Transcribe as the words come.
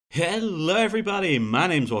Hello everybody, my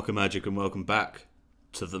name's wokkamagic and welcome back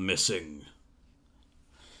to The Missing.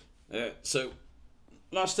 So,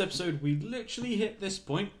 last episode we literally hit this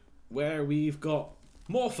point where we've got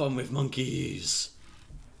more fun with monkeys.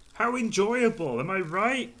 How enjoyable, am I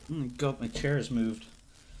right? Oh god, my chair has moved.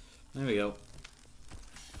 There we go.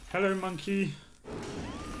 Hello monkey.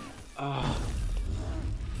 Ah.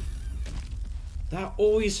 That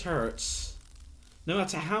always hurts. No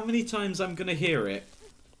matter how many times I'm gonna hear it.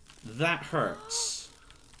 That hurts.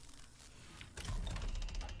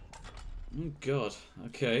 Oh god,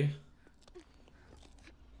 okay.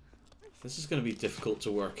 This is going to be difficult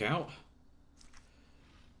to work out.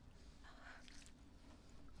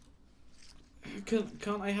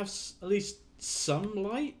 Can't I have at least some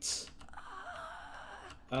light?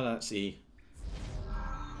 Oh, that's E.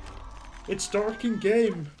 It's dark in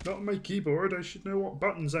game, not on my keyboard. I should know what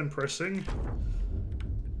buttons I'm pressing.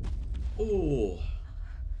 Oh.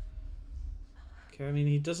 I mean,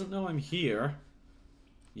 he doesn't know I'm here.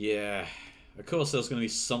 Yeah. Of course there's going to be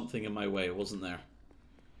something in my way, wasn't there?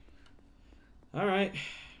 Alright.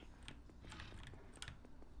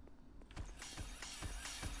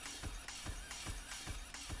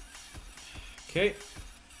 Okay.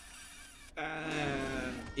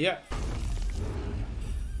 Yeah.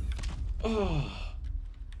 Oh.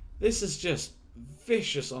 This is just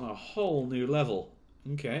vicious on a whole new level.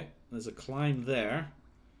 Okay. There's a climb there.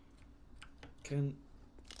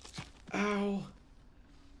 Ow.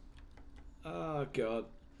 Oh god.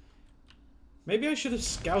 Maybe I should have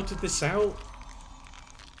scouted this out.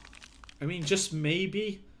 I mean, just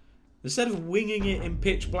maybe. Instead of winging it in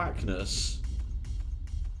pitch blackness.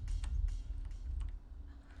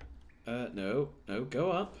 No, go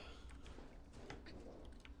up.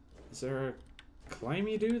 Is there a climb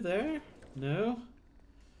you do there? No.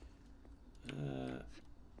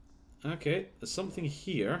 Okay, there's something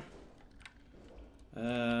here.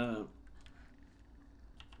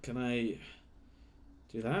 Can I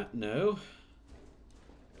do that? No.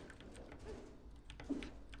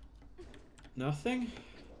 Nothing?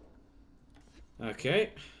 Okay.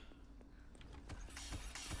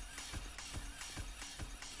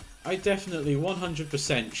 I definitely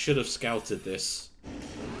 100% should have scouted this.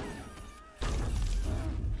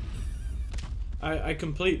 I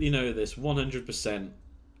completely know this, 100%.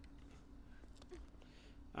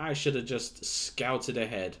 I should have just scouted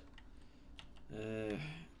ahead.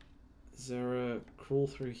 Is there a crawl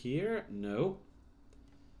through here? No.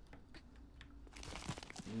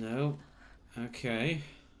 No. Okay.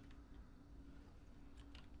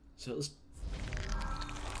 So let's...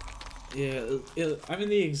 Yeah, I'm in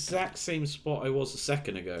the exact same spot I was a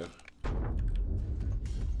second ago.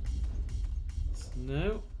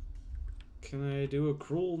 No. Can I do a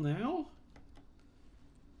crawl now?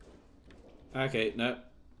 Okay, no.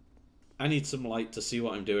 I need some light to see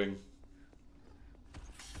what I'm doing.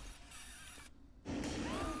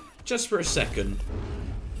 Just for a second.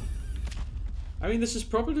 I mean, this is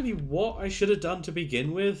probably what I should have done to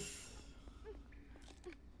begin with.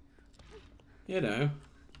 You know.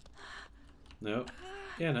 No.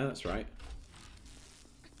 Yeah, no, that's right.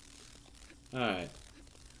 Alright.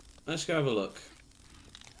 Let's go have a look.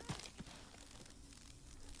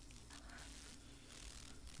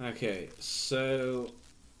 Okay, so...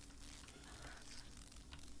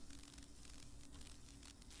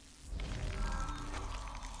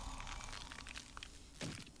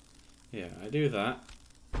 Yeah, I do that.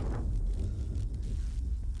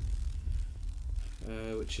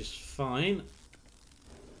 Which is fine.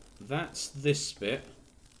 That's this bit.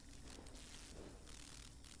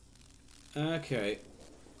 Okay.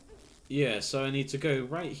 Yeah, so I need to go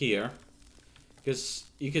right here. Because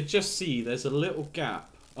you could just see there's a little gap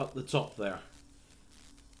up the top there.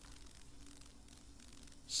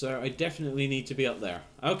 So I definitely need to be up there.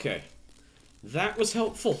 Okay. That was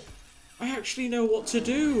helpful. I actually know what to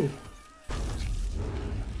do.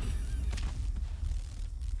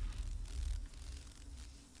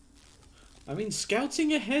 I mean,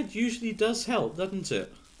 scouting ahead usually does help, doesn't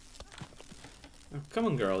it? Oh, come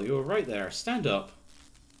on, girl. You were right there. Stand up.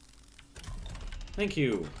 Thank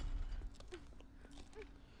you.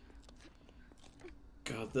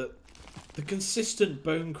 God, the consistent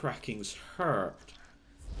bone crackings hurt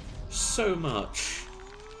so much.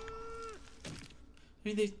 I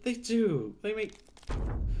mean, they do. They make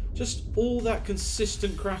just all that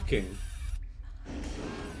consistent cracking.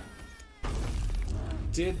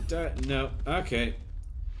 No. Okay.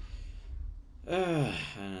 And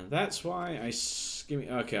that's why I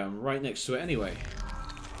skimming. Okay, I'm right next to it anyway.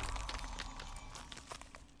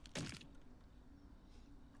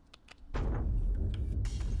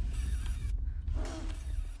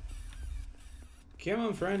 Come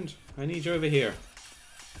on, friend. I need you over here.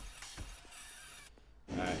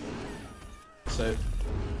 Alright. So,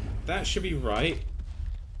 that should be right.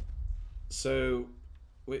 So,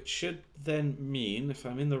 which should then mean, if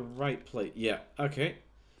I'm in the right place... Yeah, okay.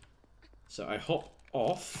 So I hop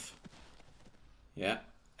off. Yeah.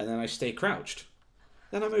 And then I stay crouched.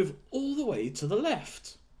 Then I move all the way to the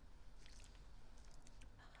left.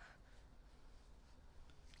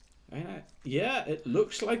 And yeah, it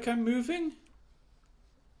looks like I'm moving.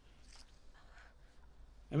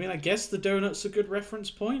 I mean, I guess the donut's a good reference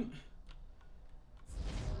point.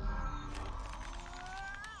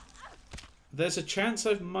 There's a chance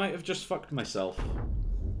I might have just fucked myself.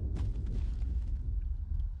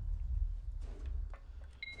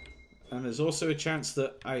 And there's also a chance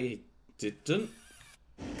that I didn't.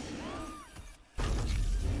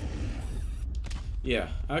 Yeah,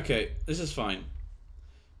 okay, this is fine.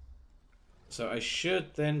 So I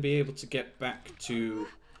should then be able to get back to...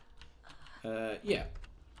 yeah.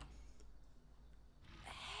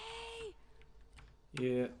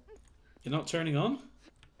 Yeah. You're not turning on?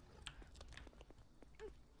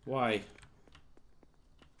 Why?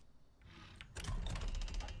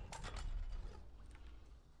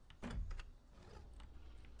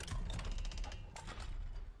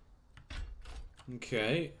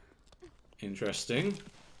 Okay. Interesting.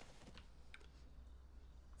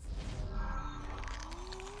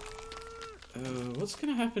 What's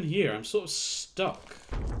gonna happen here? I'm sort of stuck.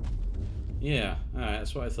 Yeah, alright,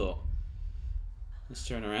 that's what I thought. Let's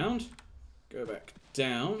turn around. Go back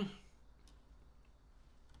down.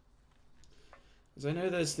 Because I know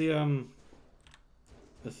there's the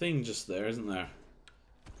thing just there, isn't there?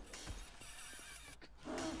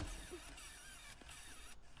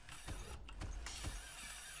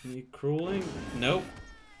 Are you crawling? Nope.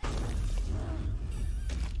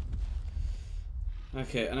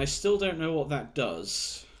 Okay, and I still don't know what that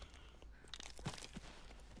does.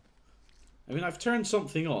 I mean, I've turned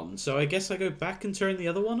something on, so I guess I go back and turn the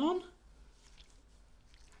other one on?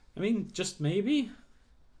 I mean, just maybe?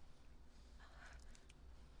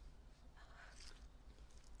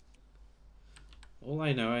 All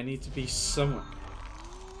I know, I need to be somewhere...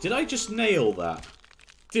 Did I just nail that?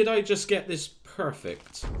 Did I just get this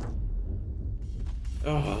perfect?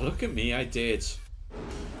 Oh, look at me, I did.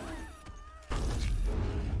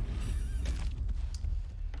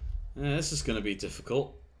 This is going to be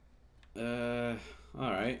difficult.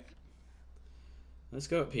 Alright. Let's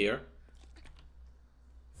go up here.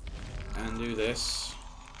 And do this.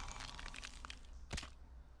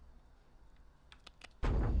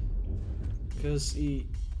 Because he...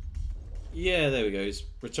 Yeah, there we go. He's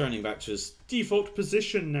returning back to his default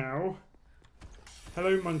position now.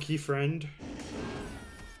 Hello, monkey friend.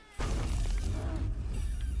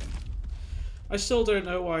 I still don't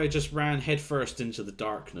know why I just ran headfirst into the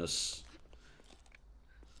darkness.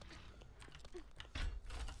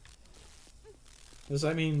 Because,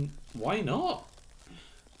 I mean, why not?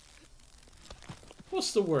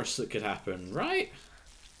 What's the worst that could happen, right?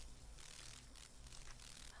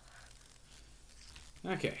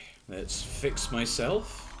 Okay, let's fix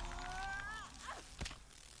myself.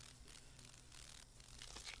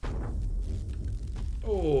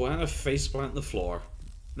 Oh, and a faceplant on the floor.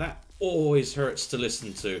 That always hurts to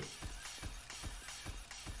listen to.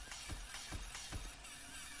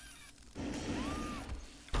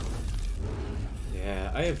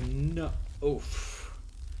 Yeah, I have no... Oof.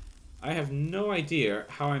 I have no idea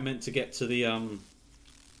how I meant to get to the,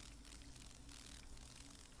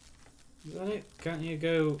 Is that it? Can't you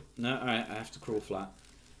go... No, alright, I have to crawl flat.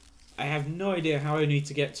 I have no idea how I need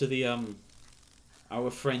to get to the, our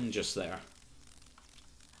friend just there.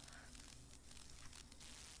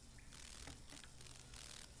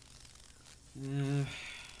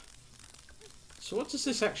 So what does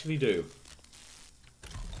this actually do?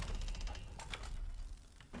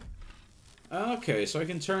 Okay, so I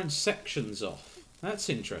can turn sections off. That's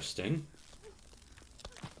interesting.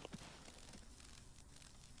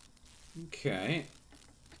 Okay.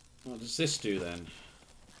 What does this do then?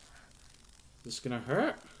 Is this gonna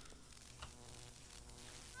hurt?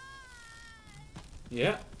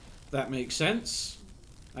 Yeah, that makes sense.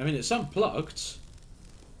 I mean, it's unplugged.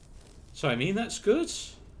 So, I mean, that's good.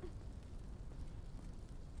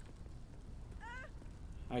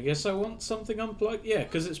 I guess I want something unplugged. Yeah,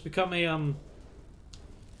 because it's become a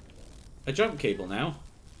jump cable now.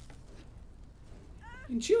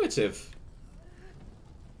 Intuitive.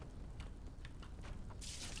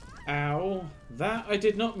 Ow. That I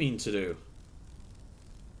did not mean to do.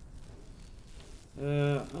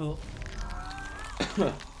 Well,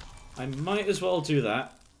 I might as well do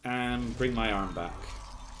that and bring my arm back.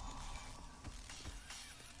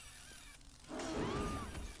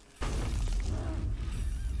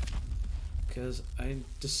 Because I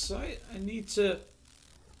need to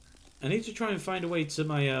try and find a way to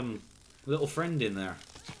my little friend in there.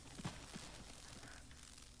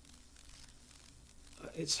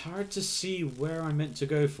 It's hard to see where I'm meant to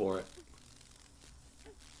go for it.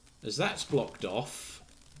 As that's blocked off.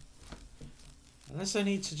 Unless I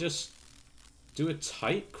need to just do a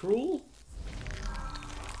tight crawl.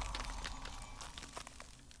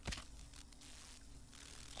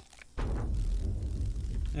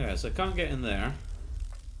 Yeah, so I can't get in there.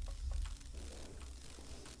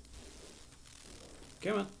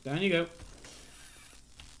 Come on, down you go.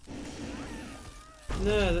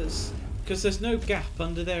 No, that's because there's no gap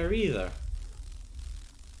under there either.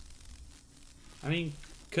 I mean,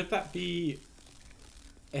 could that be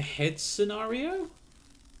a head scenario?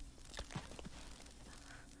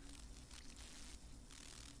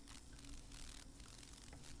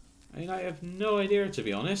 I mean, I have no idea, to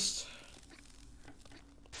be honest.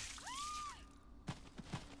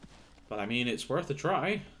 But I mean, it's worth a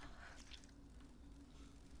try.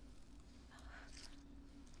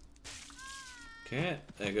 Okay,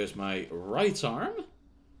 there goes my right arm.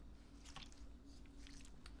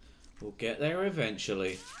 We'll get there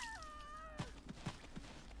eventually.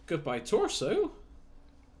 Goodbye, torso.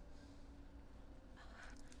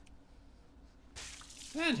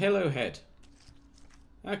 And hello, head.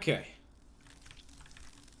 Okay.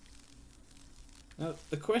 Now,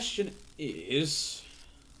 the question is...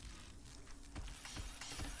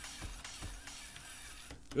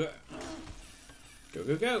 Go,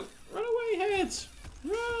 go, go. Run away, head.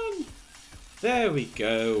 Run. There we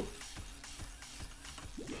go.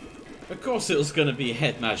 Of course it was going to be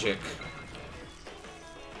head magic.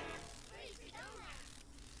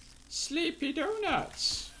 Sleepy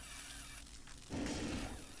donuts.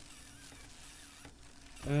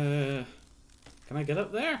 Can I get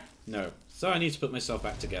up there? No. So I need to put myself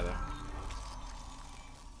back together.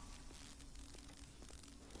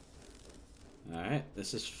 Alright,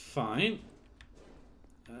 this is fine.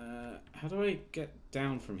 How do I get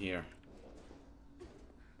down from here?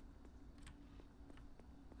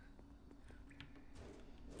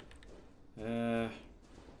 Alright,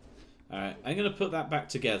 I'm gonna put that back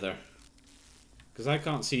together. Because I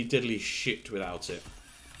can't see diddly shit without it.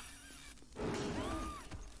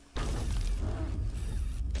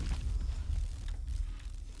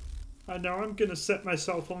 I know I'm gonna set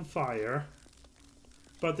myself on fire.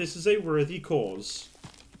 But this is a worthy cause.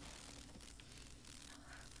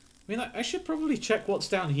 I mean, I should probably check what's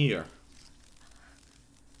down here.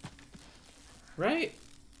 Right?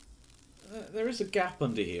 There is a gap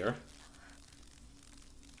under here.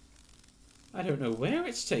 I don't know where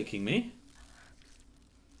it's taking me.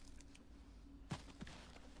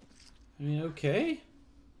 I mean, okay.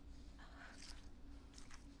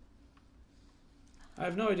 I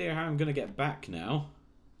have no idea how I'm going to get back now.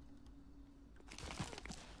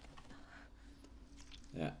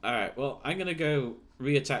 Yeah, alright, well, I'm going to go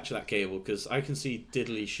reattach that cable because I can see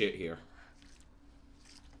diddly shit here.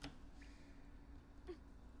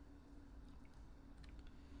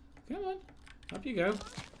 Come on, up you go.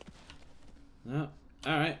 No,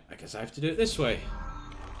 alright, I guess I have to do it this way.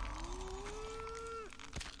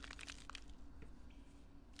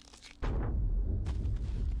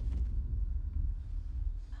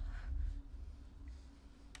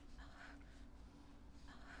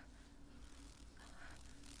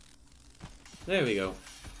 There we go.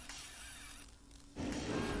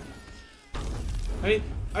 I mean,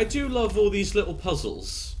 I do love all these little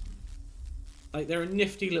puzzles. Like, they're a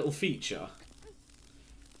nifty little feature.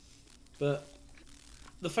 But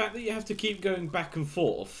the fact that you have to keep going back and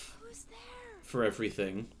forth for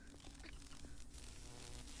everything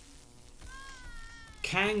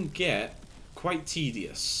can get quite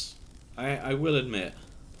tedious. I will admit.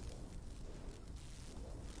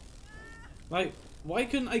 Like, why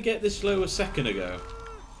couldn't I get this low a second ago?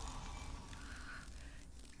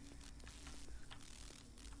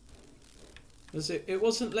 Because it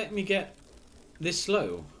wasn't letting me get this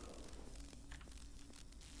low.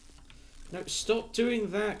 No, stop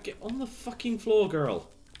doing that. Get on the fucking floor, girl.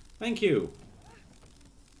 Thank you.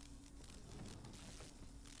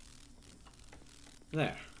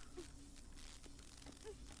 There.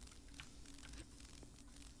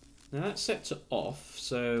 Now that's set to off,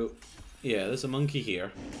 so... Yeah, there's a monkey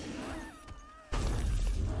here.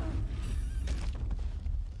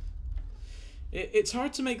 It's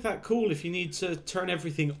hard to make that cool if you need to turn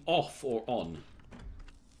everything off or on.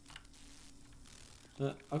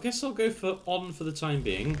 I guess I'll go for on for the time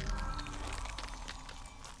being.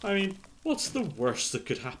 I mean, what's the worst that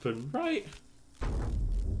could happen, right?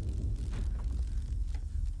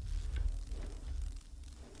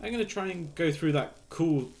 I'm going to try and go through that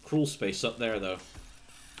cool crawl space up there, though.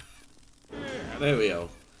 There we go.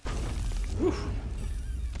 Whew.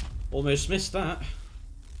 Almost missed that.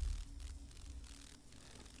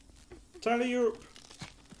 Tally up.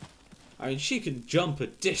 I mean, she can jump a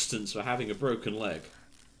distance for having a broken leg.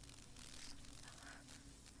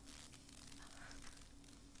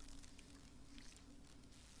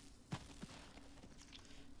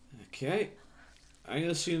 Okay. I'm going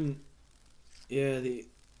to assume... Yeah,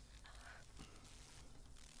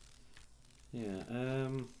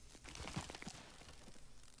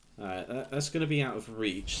 Alright, that's going to be out of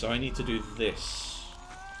reach, so I need to do this.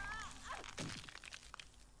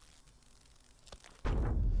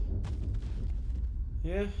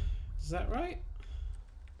 Yeah? Is that right?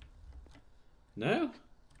 No?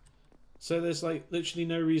 So there's, like, literally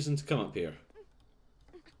no reason to come up here.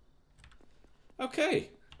 Okay.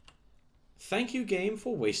 Thank you, game,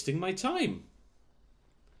 for wasting my time.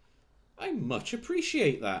 I much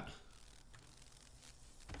appreciate that.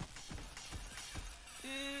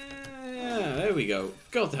 Yeah, there we go.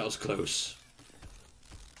 God, that was close.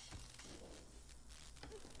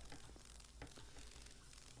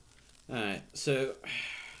 Alright, so...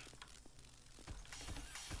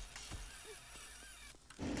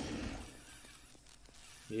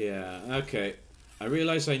 Yeah, okay. I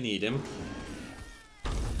realise I need him.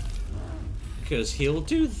 Because he'll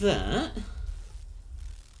do that.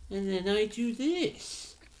 And then I do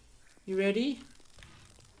this. You ready?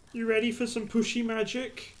 You ready for some pushy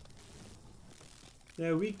magic?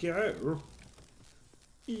 There we go.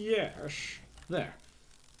 Yes. There.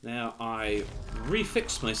 Now I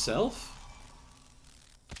refix myself.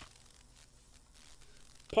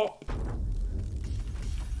 Pop.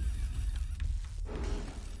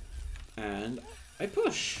 And I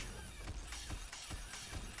push.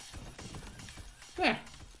 There.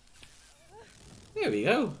 There we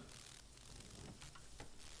go.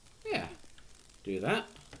 Yeah. Do that.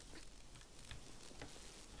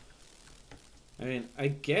 I mean, I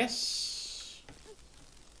guess...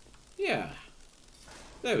 Yeah.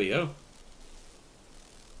 There we go.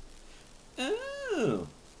 Oh.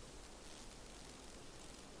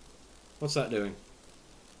 What's that doing?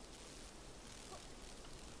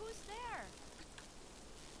 Who's there?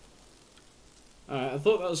 Alright, I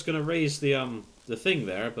thought that was going to raise the thing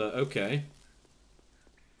there, but okay.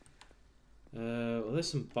 Well, there's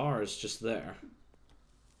some bars just there.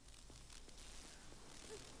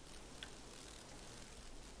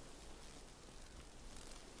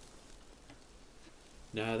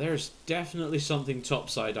 Now, there's definitely something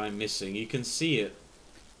topside I'm missing. You can see it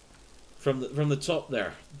from the top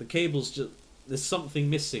there. The cable's just... There's something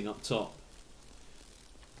missing up top.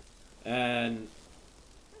 And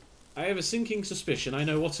I have a sinking suspicion I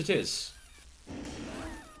know what it is.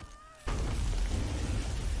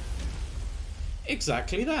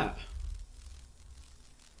 Exactly that.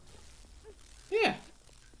 Yeah.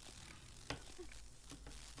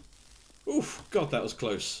 Oof, God, that was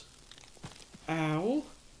close. Ow.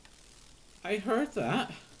 I heard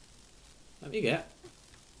that. Let me get.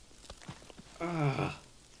 Ah.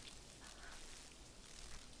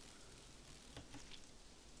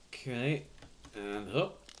 Okay. And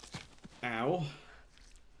up. Ow.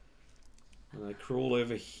 And I crawl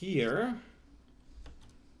over here.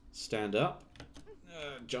 Stand up.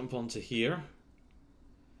 Jump onto here.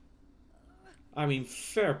 I mean,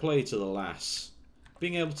 fair play to the lass.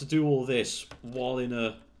 Being able to do all this while in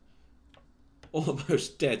a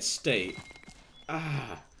almost dead state.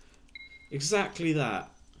 Ah. Exactly that.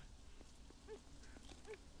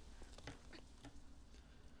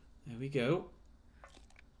 There we go.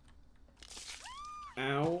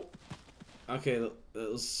 Ow. Okay, that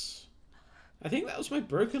was... I think that was my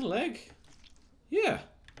broken leg. Yeah.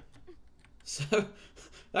 So,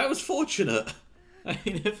 that was fortunate. I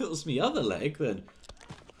mean, if it was my other leg, then...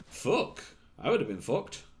 Fuck. I would have been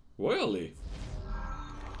fucked. Royally.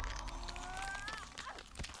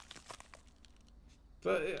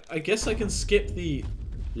 But I guess I can skip the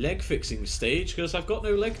leg fixing stage because I've got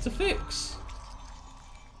no leg to fix.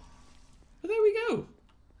 But there we go.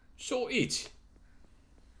 Sorted.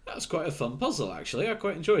 That was quite a fun puzzle, actually. I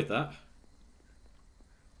quite enjoyed that.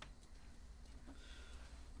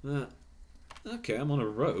 Okay, I'm on a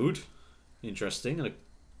road. Interesting. And a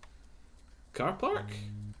car park?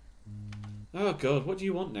 Oh god, what do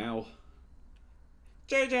you want now?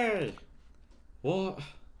 JJ! What?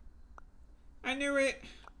 I knew it!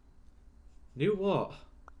 Knew what?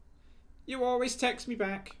 You always text me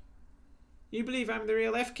back. You believe I'm the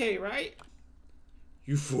real FK, right?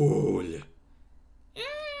 You fool!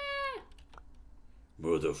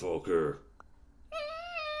 Motherfucker.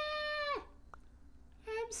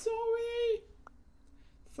 I'm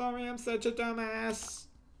sorry, I'm such a dumbass.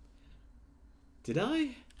 Did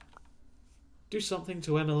I do something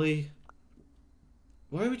to Emily?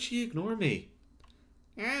 Why would she ignore me?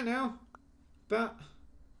 I don't know, but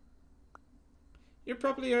you're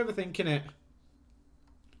probably overthinking it.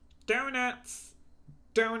 Donuts!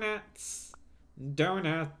 Donuts!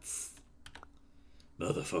 Donuts!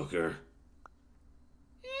 Motherfucker.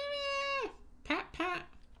 Pat pat.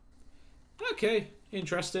 Okay,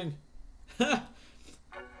 interesting.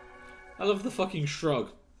 I love the fucking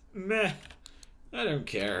shrug. Meh. I don't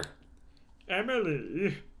care.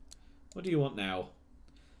 Emily. What do you want now?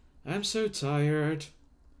 I'm so tired.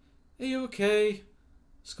 Are you okay?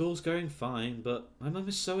 School's going fine, but my mum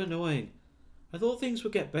is so annoying. I thought things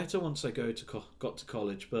would get better once I got to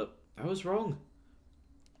college, but I was wrong.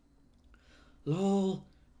 Lol,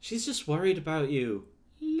 she's just worried about you.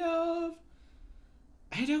 Love.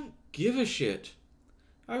 I don't give a shit.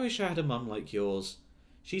 I wish I had a mum like yours.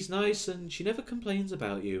 She's nice and she never complains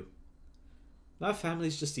about you. My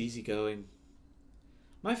family's just easygoing.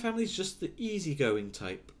 My family's just the easygoing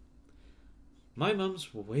type. My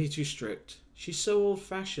mum's way too strict. She's so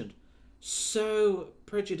old-fashioned, so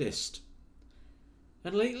prejudiced.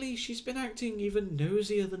 And lately she's been acting even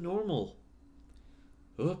nosier than normal.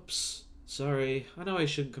 Oops, sorry, I know I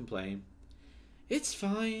shouldn't complain. It's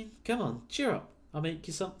fine, come on, cheer up. I'll make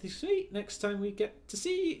you something sweet next time we get to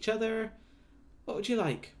see each other. What would you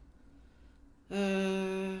like?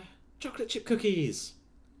 Chocolate chip cookies.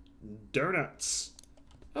 Donuts.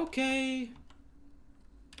 Okay.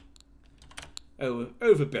 Oh,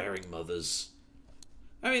 overbearing mothers.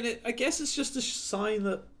 I mean, I guess it's just a sign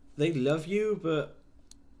that they love you, but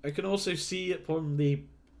I can also see it from the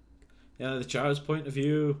child's point of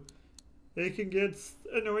view. It can get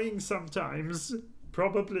annoying sometimes.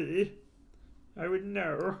 Probably. I would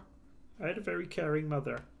know. I had a very caring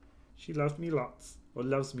mother. She loved me lots. Or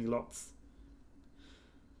loves me lots.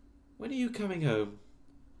 When are you coming home?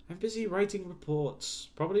 I'm busy writing reports.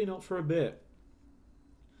 Probably not for a bit.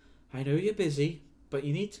 I know you're busy, but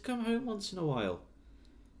you need to come home once in a while.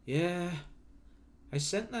 Yeah. I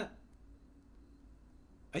sent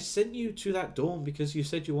you to that dorm because you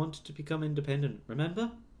said you wanted to become independent, remember?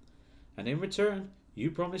 And in return, you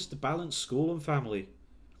promised to balance school and family.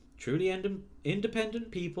 Truly independent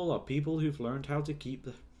people are people who've learned how to keep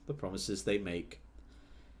the promises they make.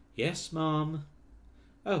 Yes, Mom.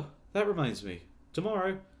 Oh, that reminds me.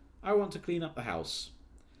 Tomorrow, I want to clean up the house.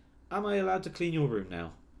 Am I allowed to clean your room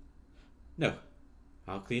now? No.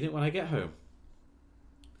 I'll clean it when I get home.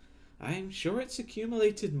 I'm sure it's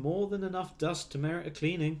accumulated more than enough dust to merit a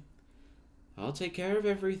cleaning. I'll take care of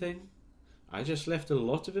everything. I just left a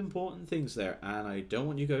lot of important things there, and I don't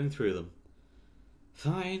want you going through them.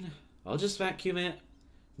 Fine, I'll just vacuum it.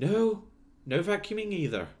 No vacuuming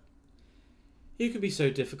either. You can be so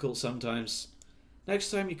difficult sometimes. Next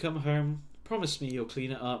time you come home, promise me you'll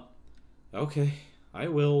clean it up. Okay, I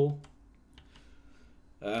will.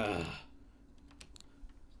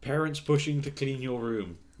 Parents pushing to clean your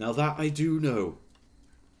room. Now that I do know.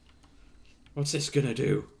 What's this gonna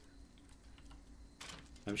do?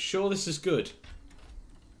 I'm sure this is good.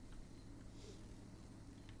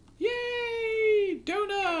 Yay!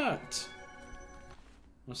 Donut!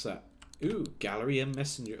 What's that? Ooh, gallery and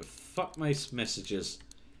messenger. Fuck my messages.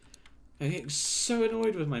 I get so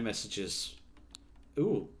annoyed with my messages.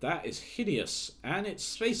 Ooh, that is hideous. And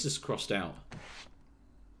its face is crossed out.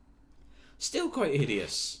 Still quite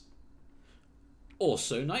hideous.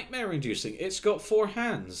 Also nightmare-inducing. It's got 4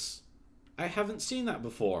 hands. I haven't seen that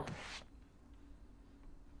before.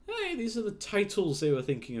 Hey, these are the titles they were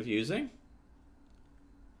thinking of using.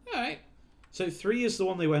 Alright. So 3 is the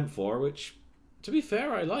one they went for, which, to be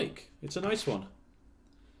fair, I like. It's a nice one.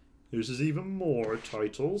 This is even more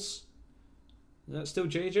titles. Is that still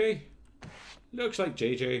JJ? Looks like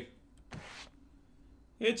JJ.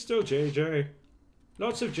 It's still JJ.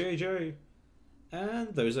 Lots of JJ.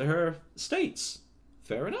 And those are her states.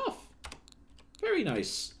 Fair enough. Very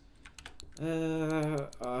nice.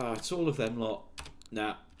 It's all of them lot.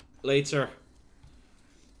 Nah. Later.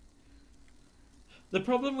 The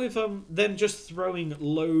problem with them just throwing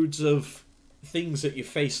loads of things at your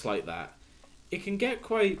face like that, it can get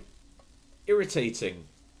quite irritating.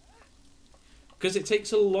 Because it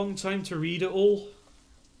takes a long time to read it all.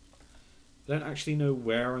 I don't actually know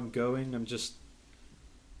where I'm going. I'm just...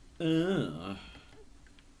 No,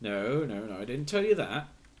 I didn't tell you that.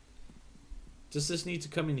 Does this need to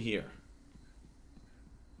come in here?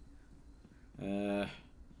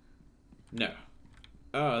 No.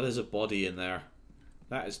 Oh, there's a body in there.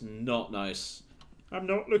 That is not nice. I'm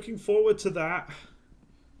not looking forward to that.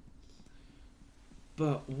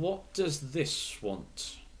 But what does this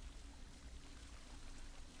want?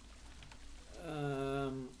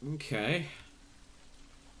 Okay.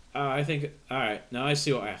 I think... Alright, now I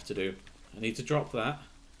see what I have to do. I need to drop that.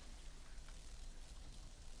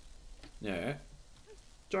 Yeah.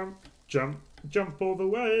 Jump, jump, jump all the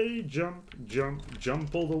way. Jump, jump,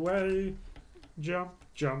 jump all the way. Jump,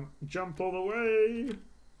 jump, jump all the way.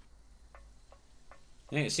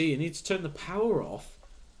 Yeah, see, you need to turn the power off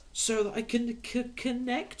so that I can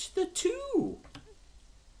connect the two.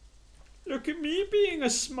 Look at me being a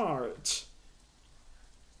smart.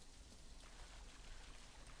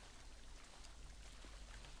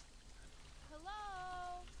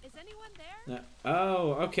 Hello? Is anyone there?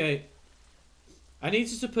 Oh, okay. I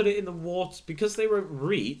needed to put it in the water because they won't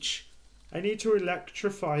reach. I need to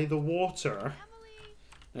electrify the water. Emily?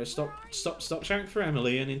 No, stop shouting for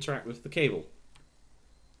Emily and interact with the cable.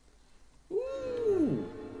 Ooh.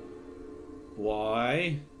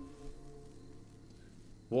 Why?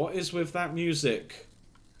 What is with that music?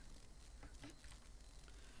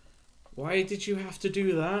 Why did you have to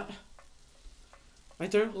do that? I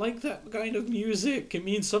don't like that kind of music. It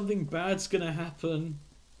means something bad's gonna happen.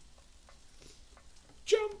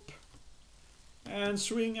 Jump! And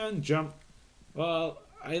swing and jump. Well,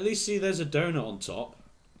 I at least see there's a donut on top.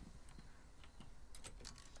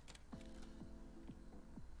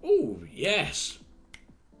 Oh, yes!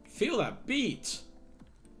 Feel that beat!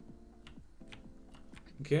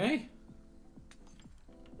 Okay.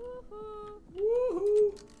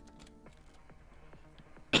 Woohoo!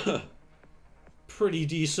 Woohoo! Pretty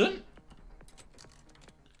decent.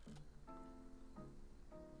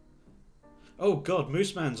 Oh god,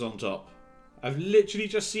 Moose Man's on top. I've literally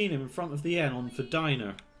just seen him in front of the inn on the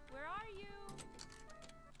diner. Where are you?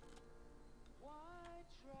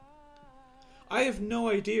 I have no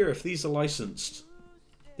idea if these are licensed.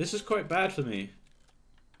 This is quite bad for me.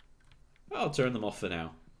 I'll turn them off for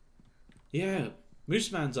now. Yeah,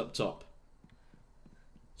 Moose Man's up top.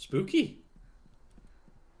 Spooky.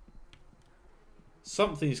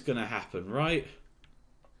 Something's gonna happen, right?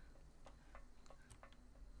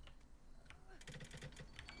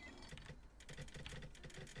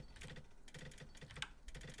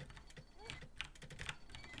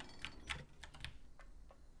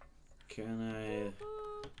 Can I...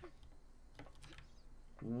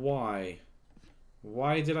 Why?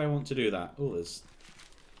 Why did I want to do that? Oh, there's...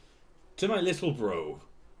 To my little bro.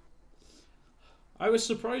 I was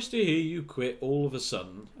surprised to hear you quit all of a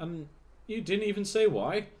sudden, and you didn't even say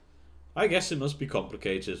why. I guess it must be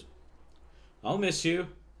complicated. I'll miss you.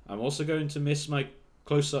 I'm also going to miss my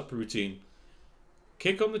close-up routine.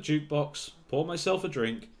 Kick on the jukebox, pour myself a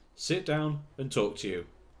drink, sit down, and talk to you.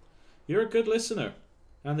 You're a good listener,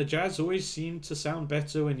 and the jazz always seemed to sound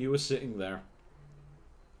better when you were sitting there.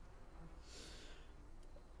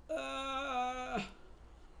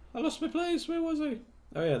 I lost my place. Where was I?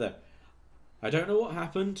 Oh yeah, there. I don't know what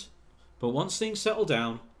happened, but once things settle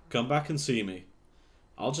down, come back and see me.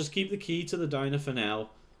 I'll just keep the key to the diner for now,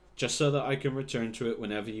 just so that I can return to it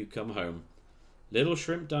whenever you come home. Little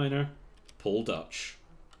Shrimp Diner, Paul Dutch.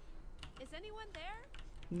 Is anyone there?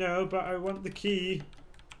 No, but I want the key.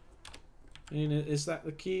 I mean, is that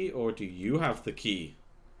the key, or do you have the key?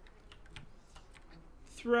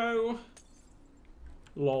 Throw.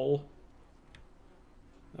 Lol.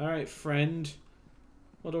 Alright, friend.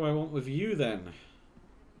 What do I want with you, then?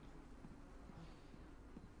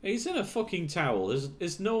 He's in a fucking towel.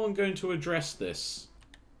 Is no one going to address this?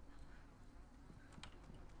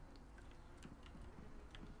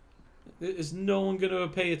 Is no one going to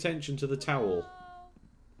pay attention to the towel?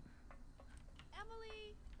 Hello?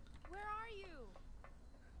 Emily, where are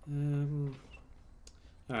you?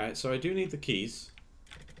 Alright, so I do need the keys.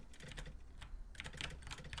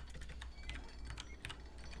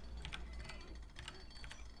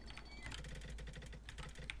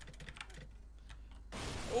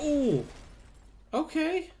 Oh!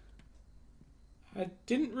 Okay. I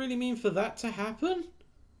didn't really mean for that to happen.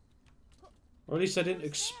 Or at least I didn't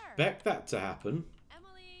expect that to happen.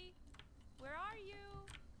 Emily, where are you?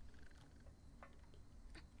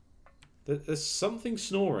 There's something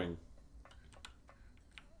snoring.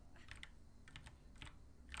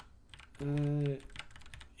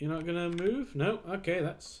 You're not gonna move? No? Okay,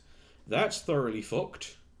 that's thoroughly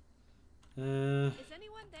fucked. Is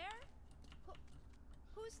anyone there?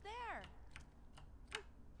 Who's there?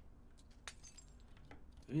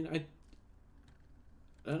 I mean, I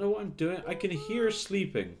don't know what I'm doing. I can hear her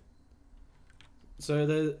sleeping. So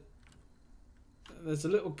there's a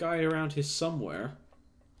little guy around here somewhere.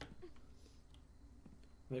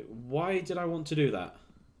 Like, why did I want to do that?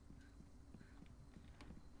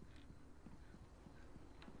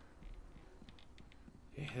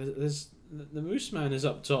 Yeah, there's the Moose Man is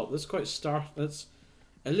up top. That's quite That's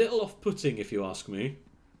a little off-putting, if you ask me.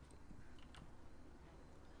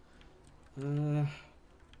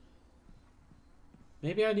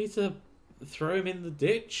 Maybe I need to throw him in the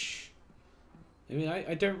ditch? I mean,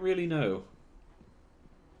 I don't really know.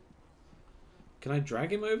 Can I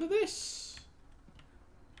drag him over this?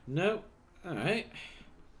 No. Alright.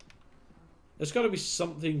 There's got to be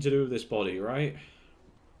something to do with this body, right?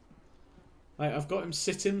 I've got him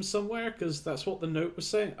sit him somewhere, because that's what the note was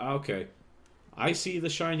saying. Okay. I see the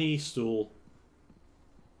shiny stool.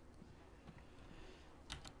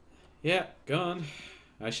 Yeah, go on.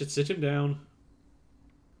 I should sit him down.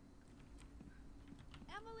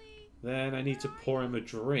 Emily, Then I need to pour him a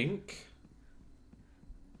drink.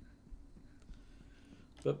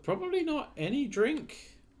 But probably not any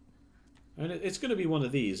drink. And it's going to be one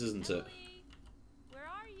of these, isn't it? Emily, where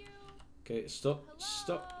are you? Okay, stop,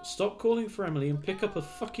 Hello? stop calling for Emily and pick up a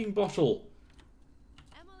fucking bottle.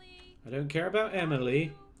 Emily, I don't care about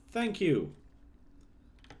Emily. Thank you.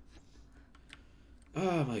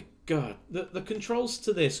 Oh my god. The controls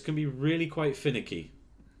to this can be really quite finicky.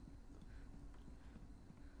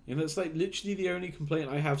 You know, it's like literally the only complaint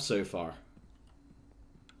I have so far.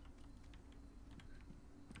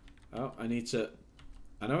 Oh, I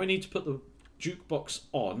know I need to put the jukebox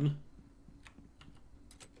on.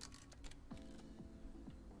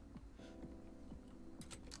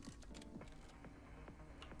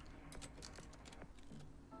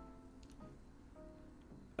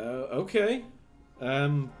 Okay.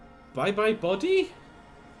 Bye-bye body?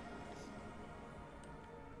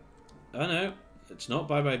 Oh no, it's not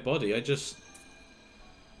bye-bye body, I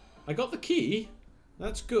got the key.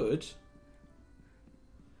 That's good.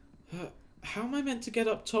 How am I meant to get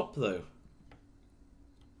up top, though?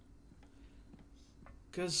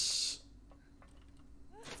 Because...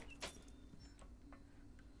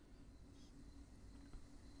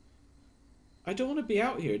 I don't want to be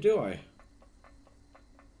out here, do I?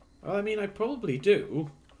 Well, I mean, I probably do.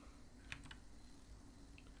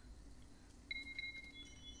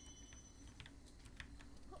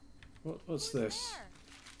 What's this? there?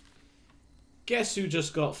 Guess who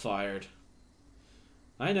just got fired?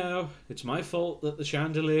 I know, it's my fault that the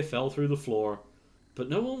chandelier fell through the floor, but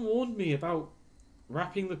no one warned me about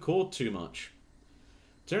wrapping the cord too much.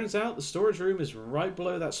 Turns out the storage room is right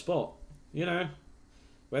below that spot. You know,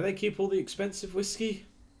 where they keep all the expensive whiskey.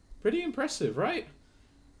 Pretty impressive, right?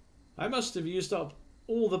 I must have used up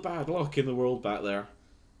all the bad luck in the world back there.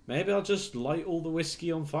 Maybe I'll just light all the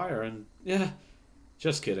whiskey on fire and... yeah,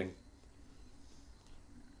 just kidding.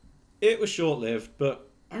 It was short-lived, but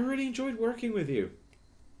I really enjoyed working with you.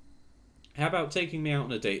 How about taking me out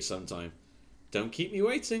on a date sometime? Don't keep me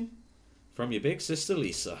waiting. From your big sister,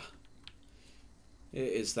 Lisa.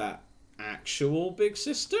 Is that actual big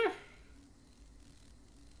sister?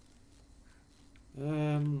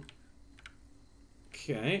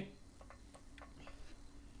 Okay.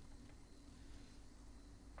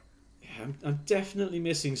 Yeah, I'm definitely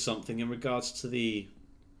missing something in regards to the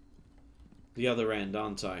other end,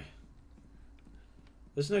 aren't I?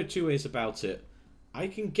 There's no two ways about it. I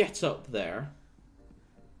can get up there,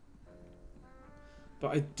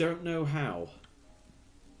 but I don't know how.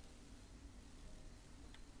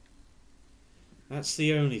 That's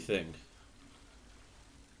the only thing.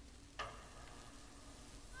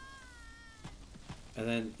 And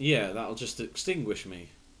then, yeah, that'll just extinguish me.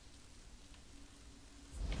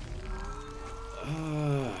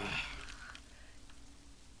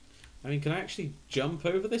 I mean, can I actually jump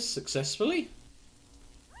over this successfully?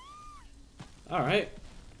 Alright.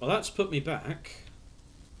 Well, that's put me back.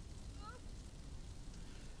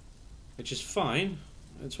 Which is fine.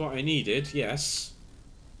 That's what I needed, yes.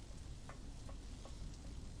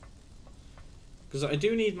 Because I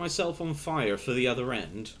do need myself on fire for the other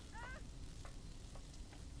end.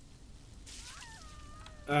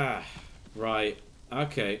 Ah, right.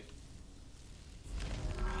 Okay.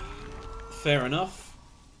 Fair enough.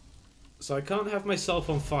 So I can't have myself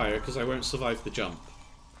on fire because I won't survive the jump.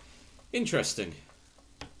 Interesting.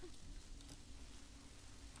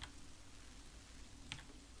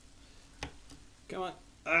 Come on.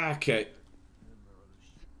 Okay.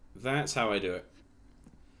 That's how I do it.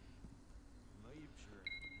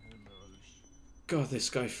 God, this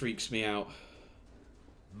guy freaks me out.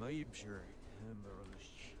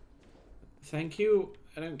 Thank you.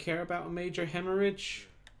 I don't care about a major hemorrhage.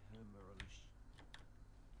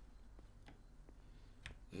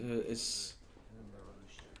 Is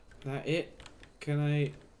that it? Can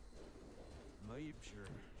I...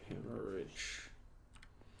 Hemorrhage.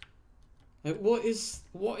 Like, what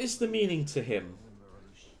is the meaning to him?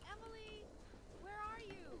 Emily, where are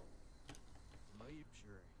you?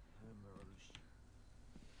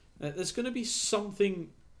 There's going to be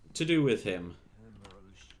something to do with him.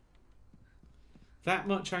 That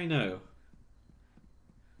much I know.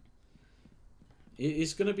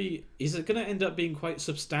 It's going to be... Is it going to end up being quite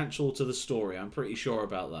substantial to the story? I'm pretty sure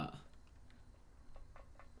about that.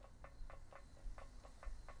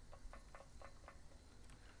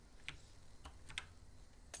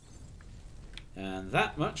 And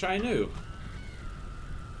that much I knew.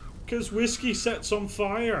 Because whiskey sets on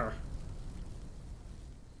fire.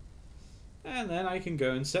 And then I can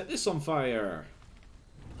go and set this on fire.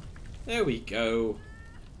 There we go.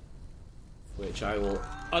 Which I will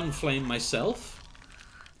unflame myself.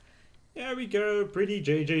 There we go. Pretty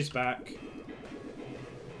JJ's back.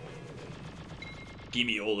 Give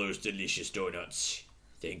me all those delicious donuts.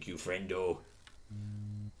 Thank you, friendo.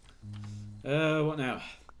 What now?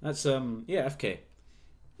 That's, yeah, FK.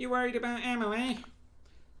 You worried about Emily?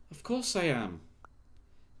 Of course I am.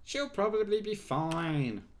 She'll probably be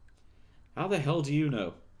fine. How the hell do you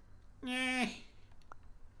know? Eh.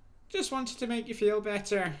 Just wanted to make you feel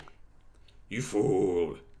better. You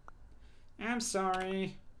fool. I'm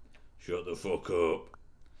sorry. Shut the fuck up.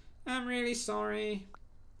 I'm really sorry.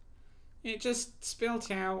 It just spilt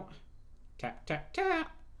out. Tap, tap,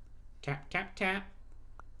 tap. Tap, tap, tap.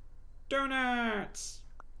 Donuts!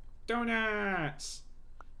 Donuts!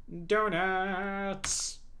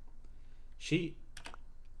 Donuts! She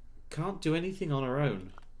can't do anything on her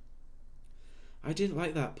own. I didn't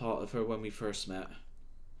like that part of her when we first met.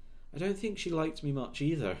 I don't think she liked me much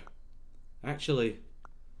either. Actually,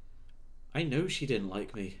 I know she didn't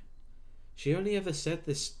like me. She only ever said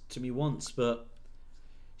this to me once, but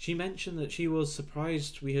she mentioned that she was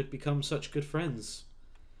surprised we had become such good friends.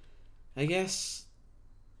 I guess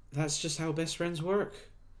that's just how best friends work.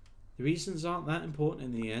 The reasons aren't that important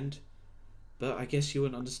in the end, but I guess you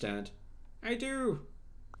wouldn't understand. I do.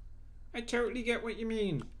 I totally get what you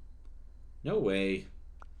mean. No way.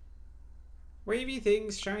 Wavy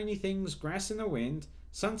things, shiny things, grass in the wind,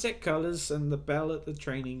 sunset colours and the bell at the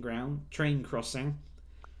train crossing.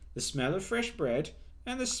 The smell of fresh bread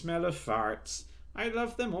and the smell of farts. I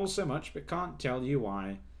love them all so much but can't tell you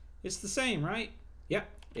why. It's the same, right? Yep,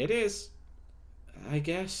 it is. I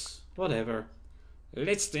guess. Whatever.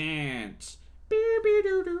 Let's dance.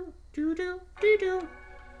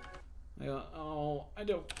 Oh, I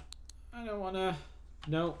don't wanna.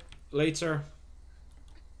 No, later.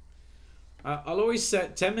 I'll always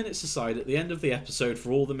set 10 minutes aside at the end of the episode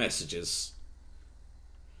for all the messages.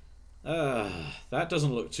 That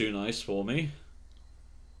doesn't look too nice for me.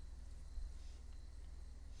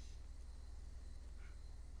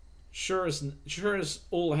 Sure as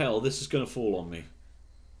all hell, this is going to fall on me.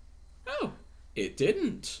 Oh, it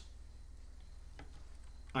didn't.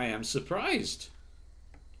 I am surprised.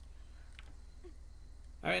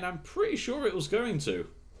 I mean, I'm pretty sure it was going to.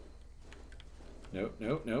 Nope,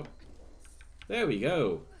 nope, nope. There we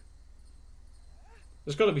go.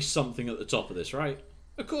 There's got to be something at the top of this, right?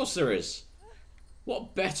 Of course there is.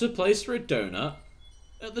 What better place for a donut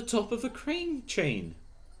at the top of a crane chain?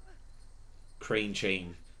 Crane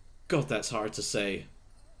chain. God, that's hard to say.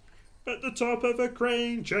 At the top of a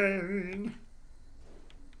crane chain.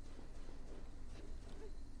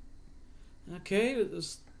 Okay,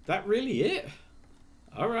 is that really it?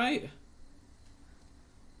 Alright.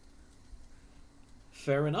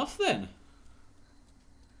 Fair enough then.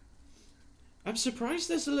 I'm surprised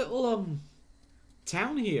there's a little,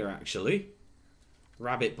 town here, actually.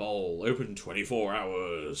 Rabbit Bowl, open 24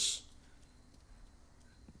 hours.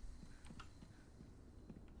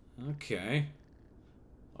 Okay.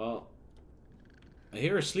 Well, I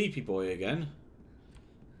hear a sleepy boy again.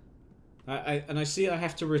 I see I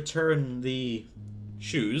have to return the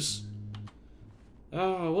shoes.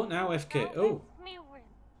 Oh, what now, FK? Oh.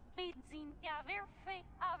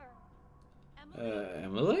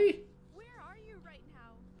 Emily? Where are you right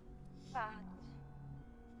now?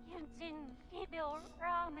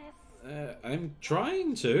 I'm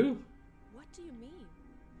trying to. What do you mean?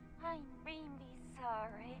 I'm really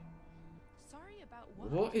sorry. Sorry about what?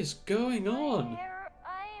 What is going on? Where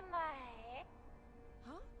am I?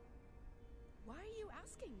 Huh? Why are you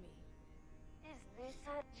asking me? Is this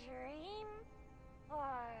a dream? Or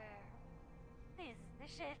is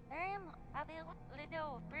this a dream of a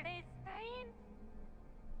little Palestine?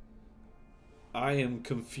 I am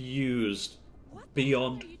confused What the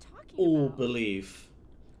hell beyond are you talking all about? belief.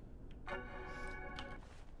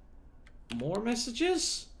 More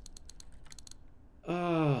messages?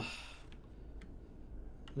 No,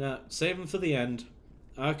 save them for the end.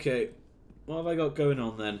 Okay, what have I got going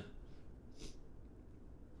on then?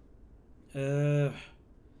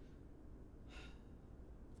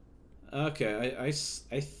 Okay, I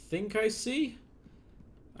think I see.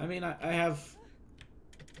 I mean, I have...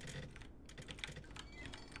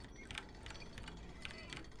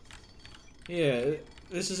 Yeah,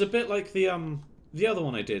 this is a bit like the other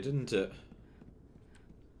one I did, isn't it?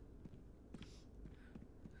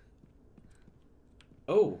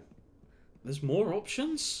 Oh, there's more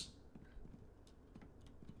options?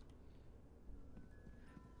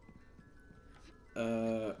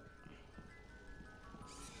 Oh!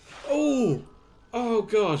 Oh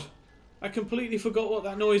god. I completely forgot what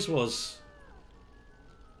that noise was.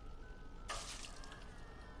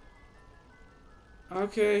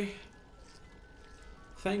 Okay.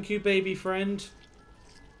 Thank you, baby friend.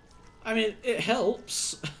 I mean, it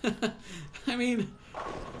helps. I mean,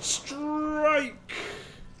 strike!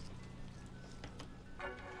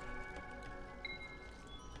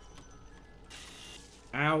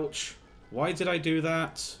 Ouch. Why did I do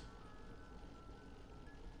that?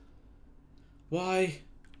 Why?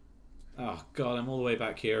 Oh god, I'm all the way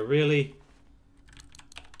back here. Really?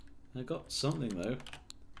 I got something though.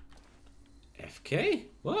 FK?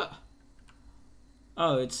 What?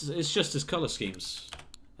 Oh, it's just his colour schemes.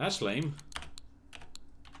 That's lame.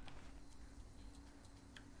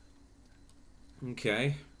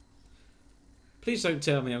 Okay. Please don't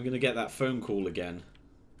tell me I'm going to get that phone call again.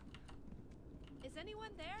 Is anyone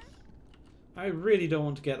there? I really don't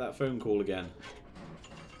want to get that phone call again.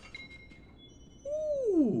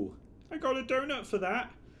 Ooh! I got a donut for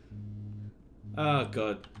that. Oh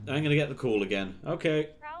god, I'm going to get the call again. Okay.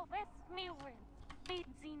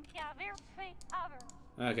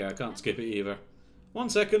 Okay, I can't skip it either. 1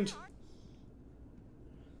 second.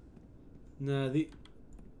 No, I'm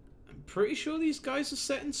pretty sure these guys are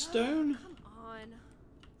set in stone. Come on.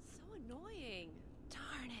 So annoying.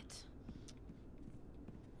 Darn it.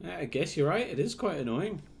 Yeah, I guess you're right. It is quite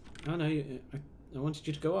annoying. Oh no, I wanted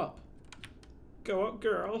you to go up. Go up,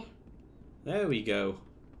 girl. There we go.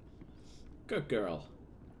 Good girl.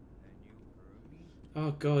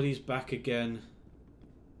 Oh god, he's back again.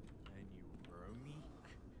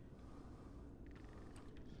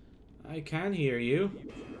 I can hear you.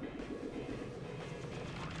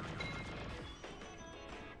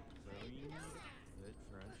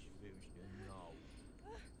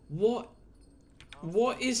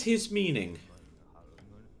 What is his meaning?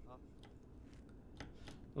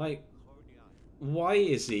 Like, why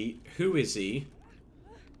is he? Who is he?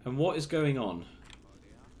 And what is going on?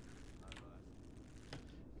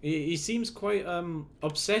 He seems quite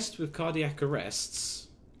obsessed with cardiac arrests.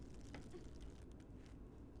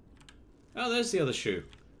 Oh, there's the other shoe.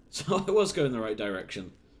 So I was going the right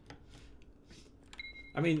direction.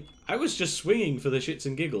 I mean, I was just swinging for the shits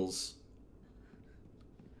and giggles.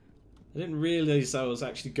 I didn't realise I was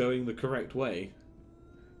actually going the correct way.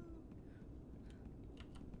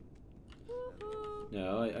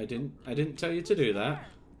 No, I didn't tell you to do that.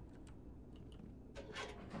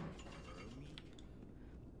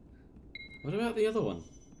 What about the other one?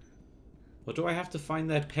 Or do I have to find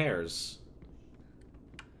their pairs?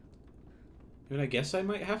 I mean, I guess I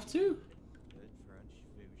might have to.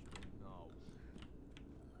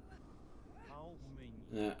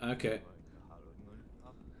 Yeah, okay.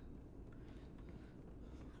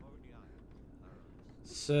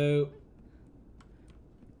 So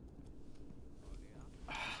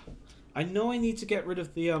I know I need to get rid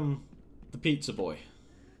of the pizza boy.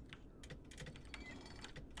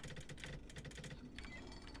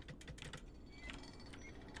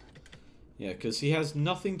 Yeah, because he has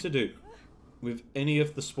nothing to do with any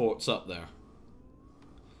of the sports up there.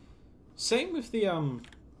 Same with the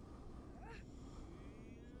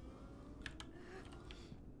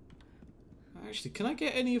Actually, can I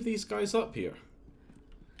get any of these guys up here?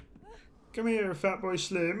 Come here, fat boy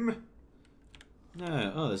Slim.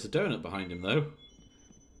 No. Oh, there's a donut behind him, though.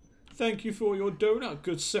 Thank you for your donut,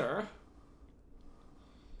 good sir.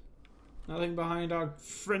 Nothing behind our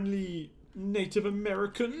friendly Native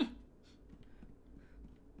American.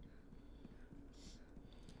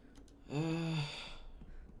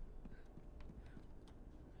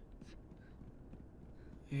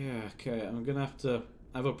 Yeah, okay, I'm gonna have to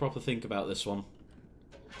have a proper think about this one.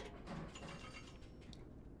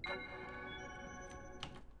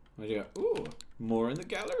 Where'd you go? Ooh, more in the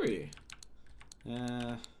gallery.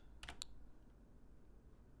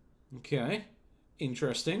 Okay,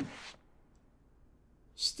 interesting.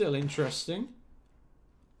 Still interesting.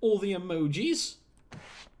 All the emojis.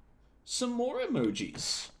 Some more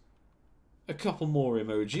emojis. A couple more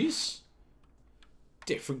emojis.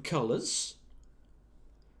 Different colours.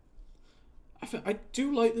 I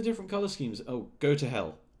do like the different colour schemes. Oh, go to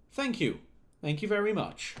hell. Thank you. Thank you very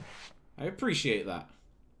much. I appreciate that.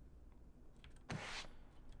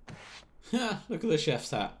 Ha! Look at the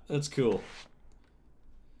chef's hat. That's cool.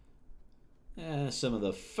 Some of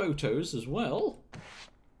the photos as well.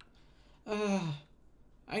 I'm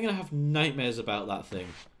gonna have nightmares about that thing.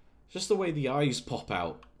 Just the way the eyes pop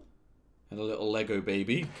out. And a little Lego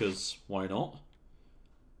baby, because why not?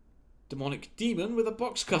 Demonic demon with a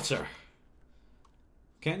box cutter.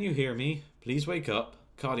 Can you hear me? Please wake up.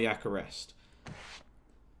 Cardiac arrest.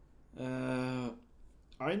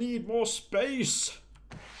 I need more space.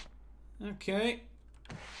 Okay.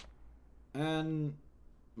 And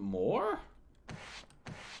more?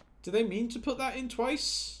 Do they mean to put that in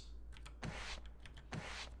twice?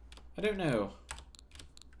 I don't know.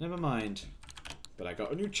 Never mind. But I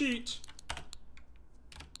got a new cheat.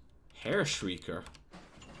 Hair shrieker.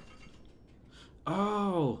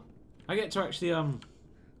 Oh, I get to actually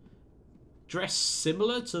dress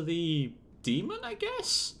similar to the demon, I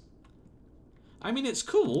guess. I mean, it's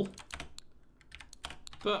cool,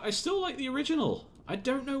 but I still like the original. I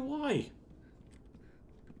don't know why.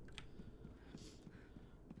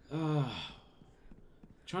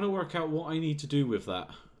 Trying to work out what I need to do with that.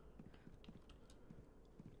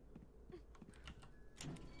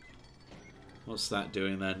 What's that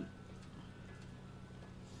doing then?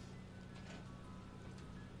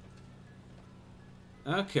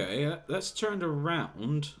 Okay, that's turned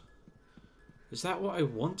around. Is that what I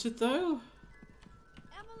wanted though?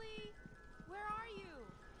 Emily, where are you?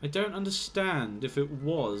 I don't understand if it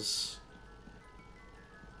was.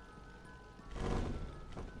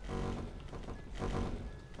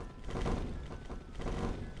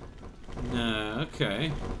 No,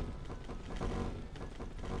 okay.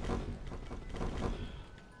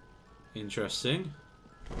 Interesting.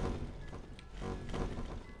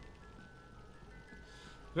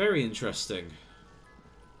 Very interesting.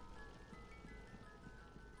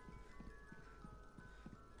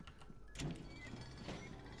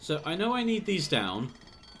 So I know I need these down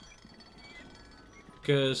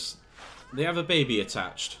because they have a baby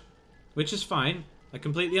attached, which is fine. I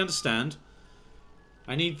completely understand.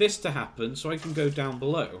 I need this to happen so I can go down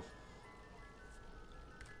below.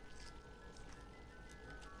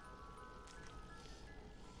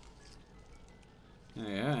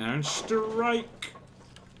 Yeah, and strike.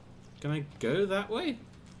 Can I go that way?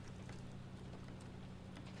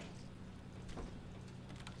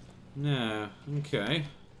 No. Okay.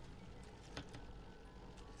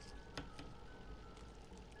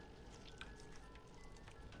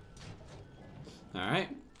 Alright.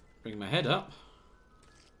 Bring my head up.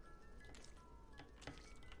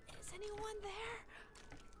 Is anyone there?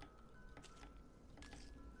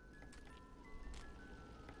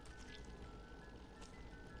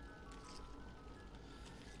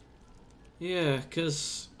 Yeah,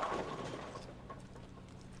 because...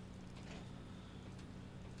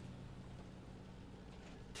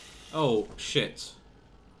 Oh, shit.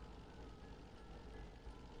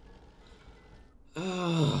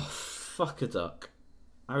 Oh, fuck a duck.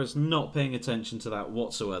 I was not paying attention to that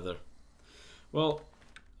whatsoever. Well,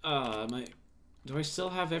 do I still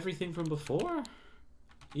have everything from before?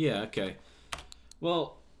 Yeah, okay.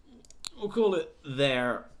 Well, we'll call it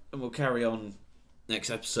there, and we'll carry on next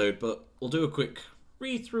episode, but we'll do a quick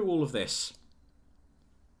read through all of this.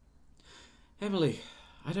 Emily,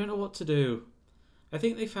 I don't know what to do. I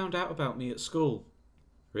think they found out about me at school.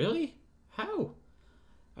 Really? How?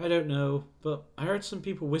 I don't know, but I heard some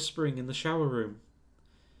people whispering in the shower room.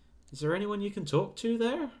 Is there anyone you can talk to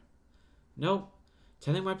there? No,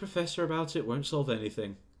 telling my professor about it won't solve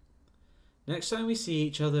anything. Next time we see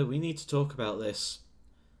each other, we need to talk about this.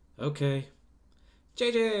 Okay.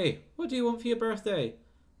 JJ, what do you want for your birthday?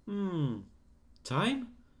 Time?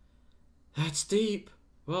 That's deep.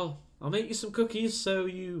 Well, I'll make you some cookies, so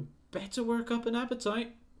you better work up an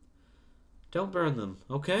appetite. Don't burn them,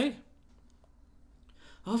 okay?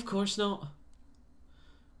 Of course not.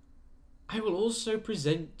 I will also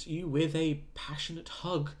present you with a passionate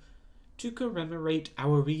hug to commemorate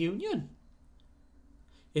our reunion.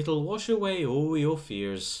 It'll wash away all your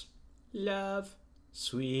fears. Love.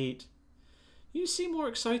 Sweet. You seem more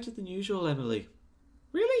excited than usual, Emily.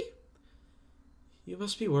 Really? You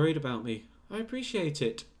must be worried about me. I appreciate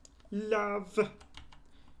it. Love.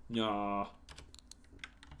 Nah.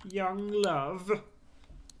 Young love.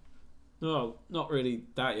 No, not really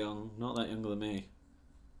that young. Not that younger than me.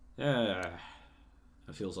 That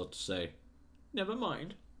feels odd to say. Never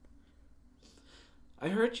mind. I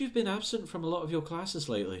heard you've been absent from a lot of your classes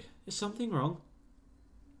lately. Is something wrong?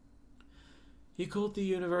 You called the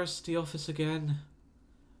university office again?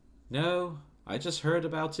 No, I just heard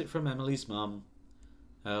about it from Emily's mum.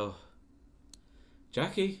 Oh.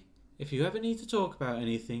 Jackie, if you ever need to talk about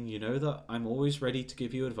anything, you know that I'm always ready to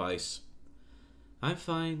give you advice. I'm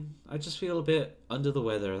fine. I just feel a bit under the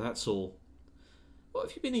weather, that's all. What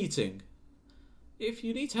have you been eating? If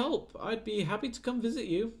you need help, I'd be happy to come visit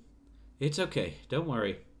you. It's okay, don't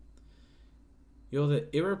worry. You're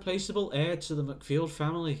the irreplaceable heir to the Macfield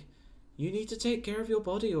family. You need to take care of your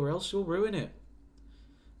body or else you'll ruin it.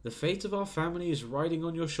 The fate of our family is riding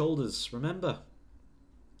on your shoulders, remember?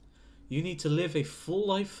 You need to live a full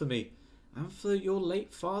life for me and for your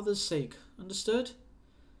late father's sake, understood?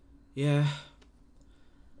 Yeah.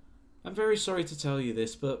 I'm very sorry to tell you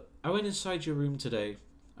this, but I went inside your room today.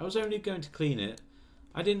 I was only going to clean it.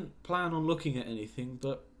 I didn't plan on looking at anything,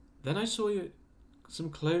 but then I saw some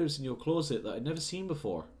clothes in your closet that I'd never seen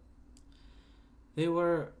before. They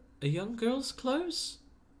were a young girl's clothes?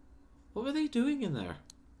 What were they doing in there?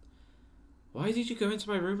 Why did you go into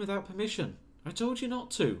my room without permission? I told you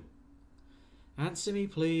not to. Answer me,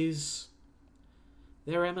 please.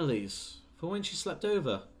 They're Emily's, for when she slept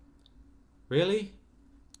over. Really?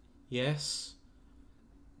 Yes.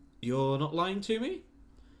 You're not lying to me?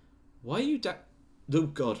 Why are you Oh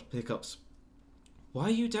God, hiccups. Why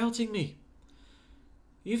are you doubting me?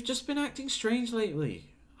 You've just been acting strange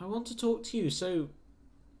lately. I want to talk to you, so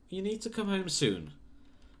you need to come home soon.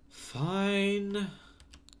 Fine.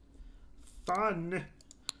 Fun.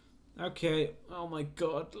 Okay. Oh my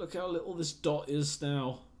God, look how little this dot is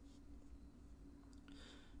now.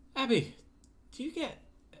 Abby, do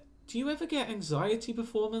you ever get anxiety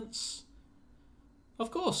performance?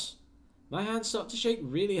 Of course. My hands start to shake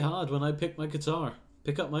really hard when I pick up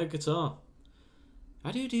my guitar.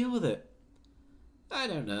 How do you deal with it? I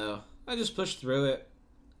don't know. I just push through it.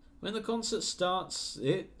 When the concert starts,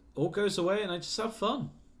 it all goes away and I just have fun.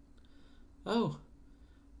 Oh.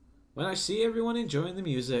 When I see everyone enjoying the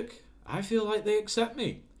music, I feel like they accept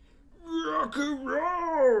me. Rock and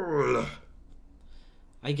roll!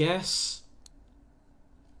 I guess.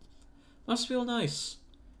 Must feel nice.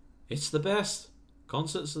 It's the best.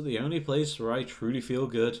 Concerts are the only place where I truly feel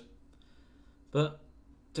good. But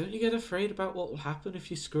don't you get afraid about what will happen if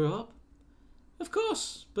you screw up? Of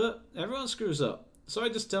course, but everyone screws up. So I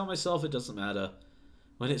just tell myself it doesn't matter.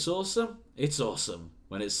 When it's awesome, it's awesome.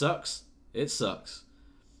 When it sucks, it sucks.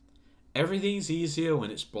 Everything's easier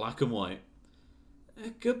when it's black and white.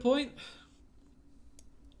 Good point.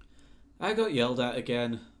 I got yelled at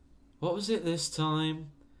again. What was it this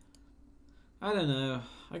time? I don't know.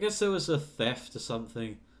 I guess there was a theft or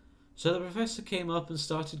something. So the professor came up and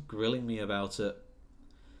started grilling me about it.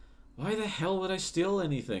 Why the hell would I steal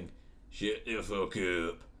anything? Shut the fuck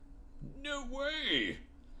up. No way.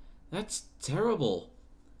 That's terrible.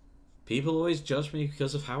 People always judge me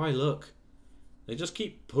because of how I look. They just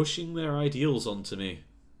keep pushing their ideals onto me.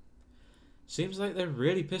 Seems like they're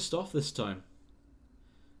really pissed off this time.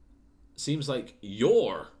 Seems like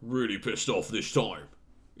You're really pissed off this time.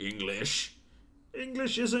 English.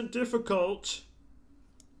 English isn't difficult.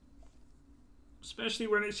 Especially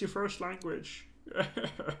when it's your first language.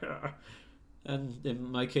 and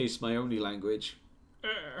in my case, my only language.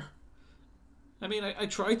 I mean, I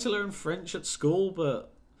tried to learn French at school,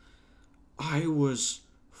 but I was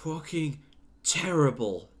fucking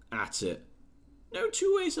terrible at it. No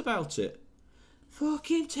two ways about it.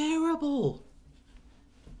 Fucking terrible.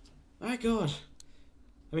 My God.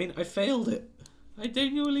 I mean, I failed it. I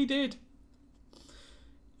genuinely did.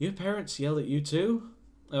 Your parents yell at you too?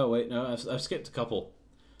 Oh wait, no, I've skipped a couple.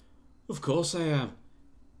 Of course I am.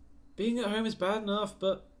 Being at home is bad enough,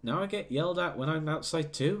 but now I get yelled at when I'm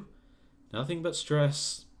outside too. Nothing but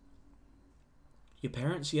stress. Your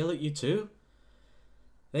parents yell at you too?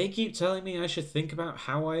 They keep telling me I should think about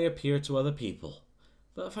how I appear to other people.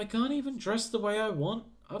 But if I can't even dress the way I want,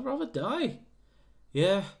 I'd rather die.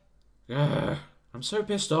 Yeah. I'm so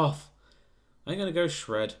pissed off. I'm gonna go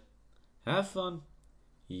shred. Have fun.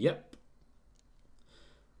 Yep.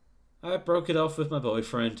 I broke it off with my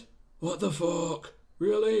boyfriend. What the fuck?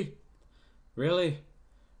 Really? Really?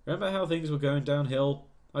 Remember how things were going downhill?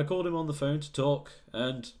 I called him on the phone to talk,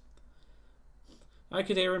 and I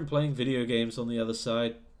could hear him playing video games on the other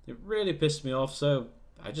side. It really pissed me off, so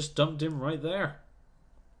I just dumped him right there.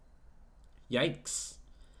 Yikes.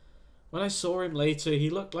 When I saw him later, he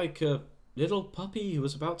looked like a little puppy who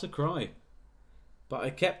was about to cry. But I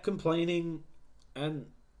kept complaining, and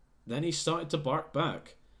then he started to bark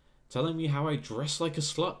back, telling me how I dress like a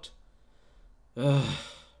slut.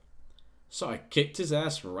 So I kicked his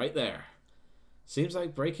ass right there. Seems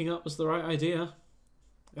like breaking up was the right idea.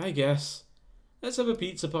 I guess. Let's have a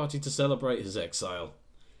pizza party to celebrate his exile.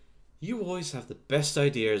 You always have the best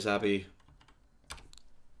ideas, Abby.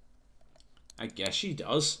 I guess she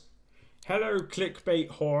does. Hello, clickbait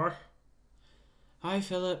whore. Hi,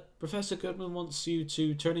 Philip. Professor Goodman wants you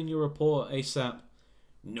to turn in your report ASAP.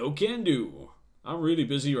 No can do. I'm really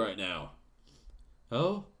busy right now.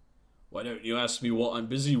 Oh? Why don't you ask me what I'm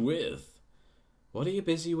busy with? What are you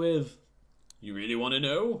busy with? You really want to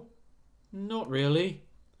know? Not really.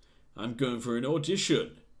 I'm going for an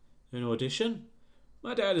audition. An audition?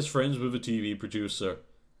 My dad is friends with a TV producer,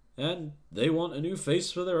 and they want a new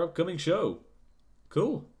face for their upcoming show.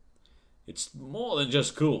 Cool. It's more than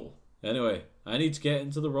just cool. Anyway, I need to get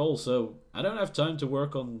into the role, so I don't have time to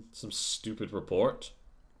work on some stupid report.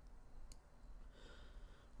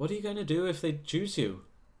 What are you going to do if they choose you?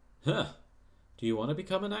 Huh. Do you want to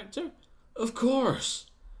become an actor? Of course.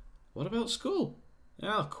 What about school?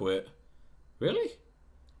 I'll quit. Really?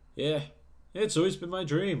 Yeah, it's always been my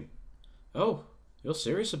dream. Oh, you're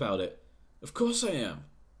serious about it? Of course I am.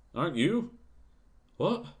 Aren't you?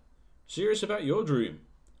 What? Serious about your dream?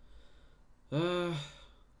 I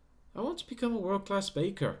want to become a world-class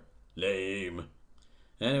baker. Lame.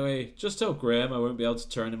 Anyway, just tell Graham I won't be able to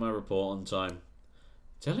turn in my report on time.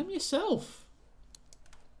 Tell him yourself.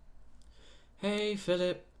 Hey,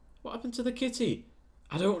 Philip. What happened to the kitty?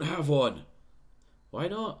 I don't have one. Why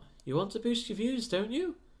not? You want to boost your views, don't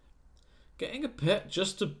you? Getting a pet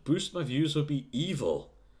just to boost my views would be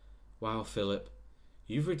evil. Wow, Philip.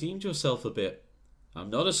 You've redeemed yourself a bit. I'm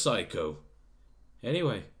not a psycho.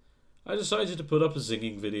 Anyway, I decided to put up a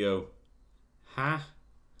singing video. Ha!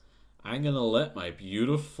 I'm gonna let my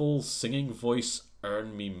beautiful singing voice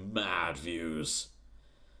earn me mad views.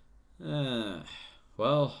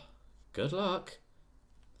 Well, good luck.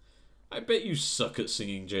 I bet you suck at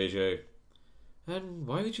singing, JJ. And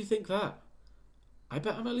why would you think that? I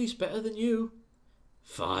bet I'm at least better than you.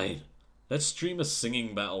 Fine. Let's stream a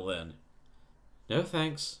singing battle then. No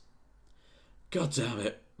thanks. God damn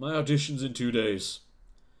it. My audition's in 2 days.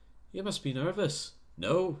 You must be nervous.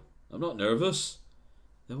 No, I'm not nervous.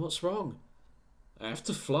 Then what's wrong? I have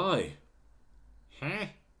to fly. Huh?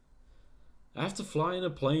 I have to fly in a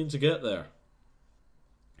plane to get there.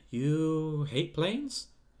 You hate planes?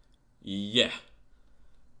 Yeah.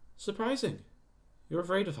 Surprising. You're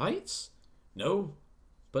afraid of heights? No,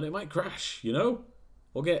 but it might crash, you know?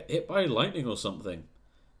 Or get hit by lightning or something.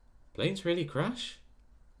 Planes really crash?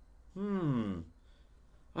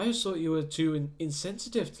 I just thought you were too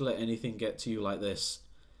insensitive to let anything get to you like this.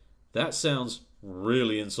 That sounds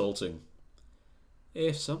really insulting.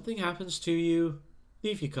 If something happens to you,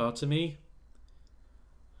 leave your card to me.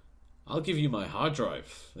 I'll give you my hard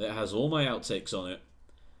drive. It has all my outtakes on it.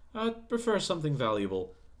 I'd prefer something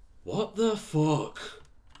valuable. What the fuck?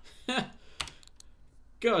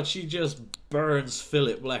 God, she just burns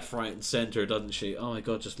Philip left, right and centre, doesn't she? Oh my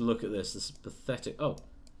god, just look at this. This is pathetic. Oh.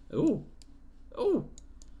 Ooh. Oh.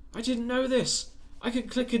 I didn't know this. I can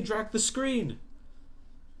click and drag the screen.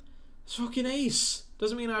 It's fucking ace.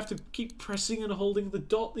 Doesn't mean I have to keep pressing and holding the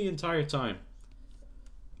dot the entire time.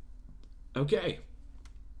 Okay.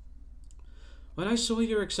 When I saw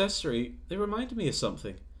your accessory, it reminded me of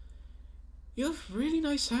something. You have really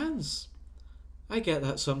nice hands. I get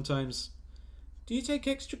that sometimes. Do you take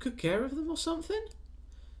extra good care of them or something?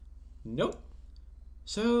 Nope.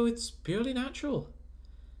 So it's purely natural.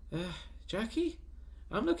 Jackie,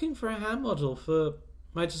 I'm looking for a hand model for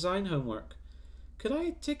my design homework. Could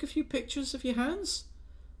I take a few pictures of your hands?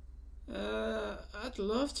 I'd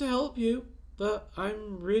love to help you, but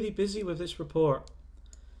I'm really busy with this report.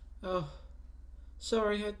 Oh,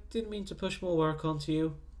 sorry, I didn't mean to push more work onto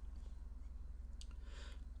you.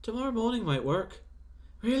 Tomorrow morning might work.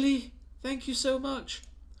 Really? Thank you so much.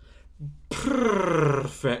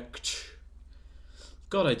 Perfect.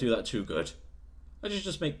 God, I do that too good. I should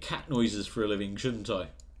just make cat noises for a living, shouldn't I?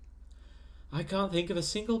 I can't think of a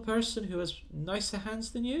single person who has nicer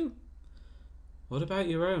hands than you. What about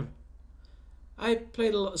your own? I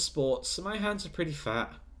played a lot of sports, so my hands are pretty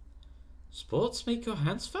fat. Sports make your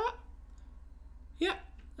hands fat? Yeah,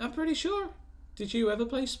 I'm pretty sure. Did you ever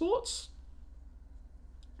play sports?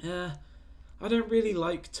 I don't really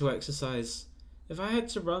like to exercise. If I had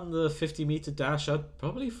to run the 50-meter dash, I'd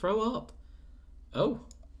probably throw up. Oh.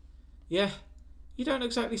 Yeah, you don't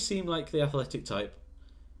exactly seem like the athletic type.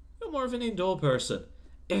 You're more of an indoor person.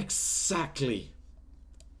 Exactly.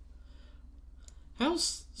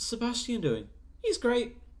 How's Sebastian doing? He's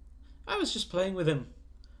great. I was just playing with him.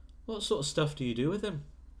 What sort of stuff do you do with him?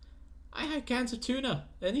 I had cans of tuna,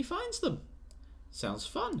 and he finds them. Sounds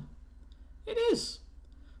fun. It is.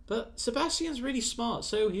 But Sebastian's really smart,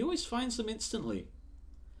 so he always finds them instantly.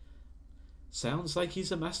 Sounds like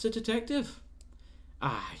he's a master detective.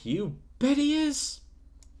 Ah, you bet he is.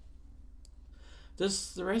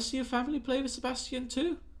 Does the rest of your family play with Sebastian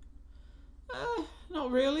too?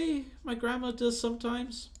 Not really. My grandma does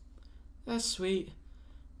sometimes. That's sweet.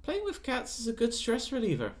 Playing with cats is a good stress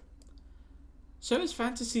reliever. So is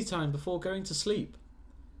fantasy time before going to sleep.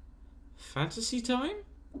 Fantasy time?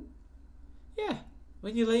 Yeah,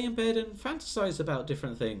 when you lay in bed and fantasize about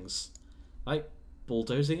different things. Like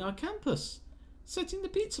bulldozing our campus, setting the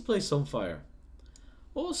pizza place on fire,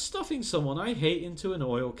 or stuffing someone I hate into an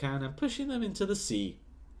oil can and pushing them into the sea.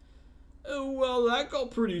 Oh, well, that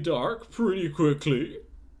got pretty dark pretty quickly.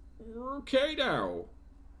 Okay now.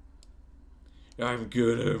 I'm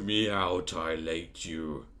gonna meow-tilate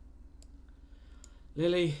you.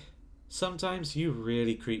 Lily, sometimes you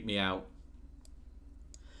really creep me out.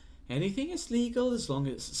 Anything is legal as long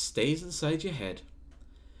as it stays inside your head.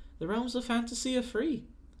 The realms of fantasy are free.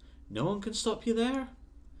 No one can stop you there.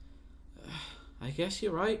 I guess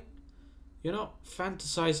you're right. You're not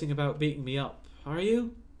fantasizing about beating me up, are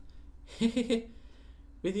you?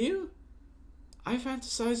 With you, I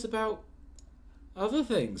fantasize about other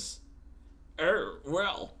things. Oh,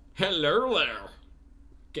 well, hello there.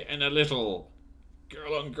 Getting a little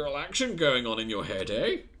girl-on-girl action going on in your head,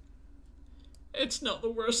 eh? It's not the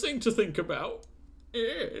worst thing to think about.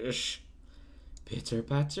 Ish. Pitter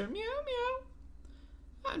patter, meow meow.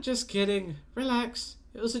 I'm just kidding. Relax.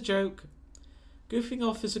 It was a joke. Goofing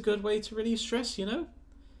off is a good way to relieve stress, you know?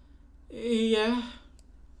 Yeah.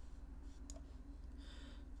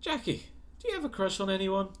 Jackie, do you have a crush on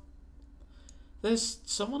anyone? There's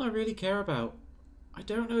someone I really care about. I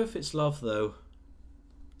don't know if it's love, though.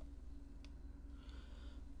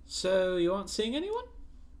 So, you aren't seeing anyone?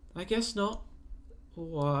 I guess not.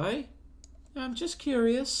 Why? I'm just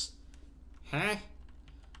curious. Huh?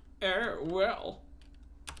 Well,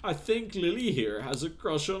 I think Lily here has a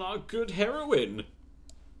crush on our good heroine.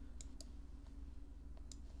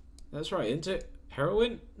 That's right, isn't it?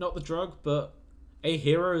 Heroin? Not the drug, but a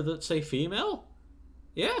hero that's a female?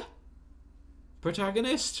 Yeah.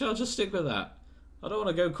 Protagonist? I'll just stick with that. I don't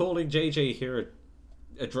want to go calling JJ here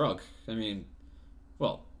a drug. I mean,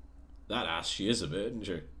 well, that ass, she is a bit, isn't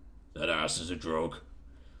she? That ass is a drug.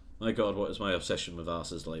 My god, what is my obsession with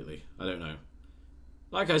asses lately? I don't know.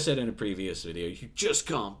 Like I said in a previous video, you just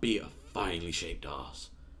can't beat a finely shaped ass.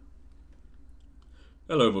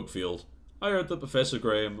 Hello, Macfield. I heard that Professor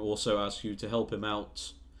Graham also asked you to help him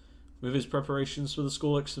out with his preparations for the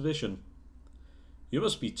school exhibition. You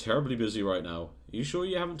must be terribly busy right now. Are you sure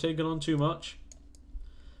you haven't taken on too much?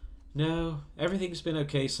 No, everything's been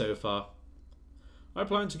okay so far. I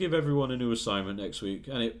plan to give everyone a new assignment next week,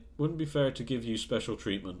 and it wouldn't be fair to give you special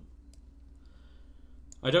treatment.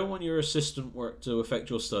 I don't want your assistant work to affect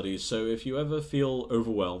your studies, so if you ever feel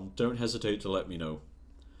overwhelmed, don't hesitate to let me know.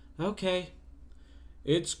 Okay.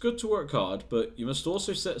 It's good to work hard, but you must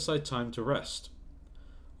also set aside time to rest.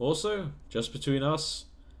 Also, just between us,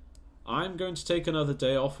 I'm going to take another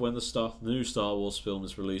day off when the new Star Wars film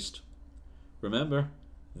is released. Remember,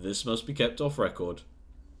 this must be kept off record.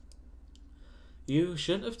 You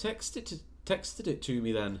shouldn't have texted it to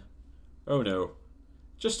me then. Oh no.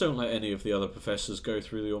 Just don't let any of the other professors go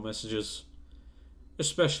through your messages.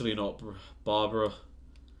 Especially not Barbara.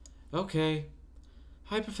 Okay.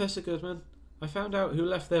 Hi, Professor Goodman. I found out who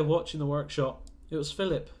left their watch in the workshop. It was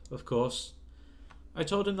Philip, of course. I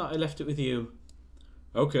told him that I left it with you.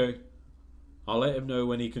 Okay. I'll let him know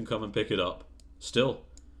when he can come and pick it up. Still,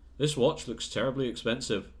 this watch looks terribly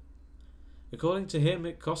expensive. According to him,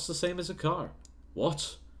 it costs the same as a car.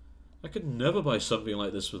 What? I could never buy something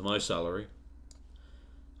like this with my salary.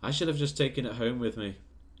 I should have just taken it home with me.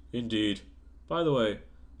 Indeed. By the way,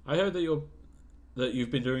 I heard that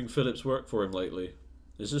you've been doing Philip's work for him lately.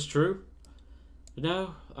 Is this true?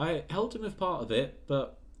 No, I helped him with part of it,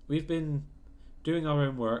 but we've been doing our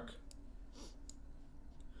own work.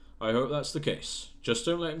 I hope that's the case. Just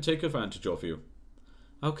don't let him take advantage of you.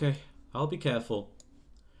 Okay, I'll be careful.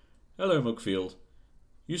 Hello, Macfield.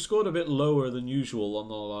 You scored a bit lower than usual on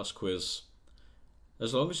the last quiz.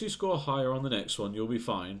 As long as you score higher on the next one, you'll be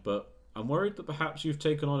fine, but I'm worried that perhaps you've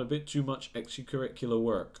taken on a bit too much extracurricular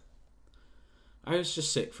work. I was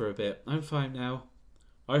just sick for a bit. I'm fine now.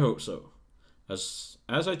 I hope so. As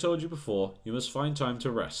I told you before, you must find time to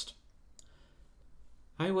rest.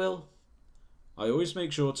 I will. I always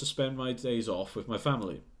make sure to spend my days off with my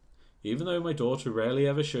family, even though my daughter rarely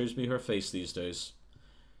ever shows me her face these days.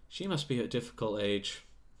 She must be at a difficult age.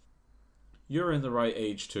 You're in the right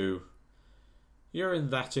age too. You're in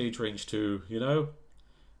that age range too, you know?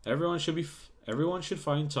 Everyone should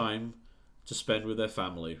find time to spend with their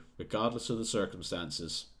family, regardless of the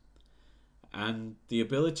circumstances. And the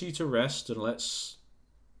ability to rest and let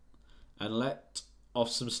off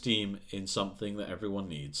some steam in something that everyone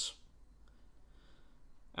needs.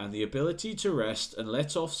 And the ability to rest and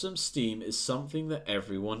let off some steam is something that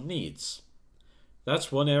everyone needs.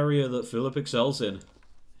 That's one area that Philip excels in.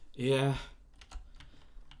 Yeah.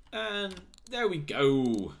 And there we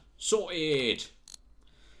go. Sorted.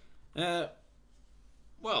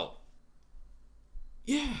 Well.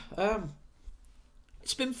 Yeah,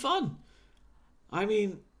 it's been fun. I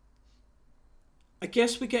mean, I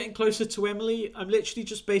guess we're getting closer to Emily. I'm literally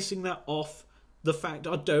just basing that off the fact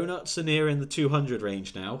our donuts are near in the 200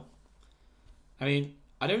 range now. I mean,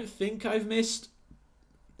 I don't think I've missed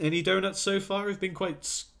any donuts so far. I've been quite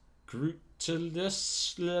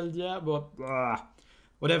scrupulous.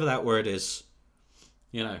 Whatever that word is.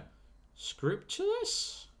 You know,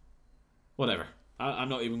 scrupulous? Whatever. I'm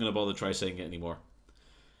not even going to bother try saying it anymore.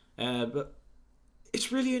 But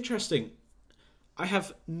it's really interesting. I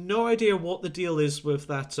have no idea what the deal is with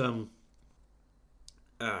that,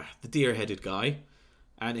 the deer-headed guy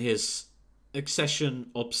and his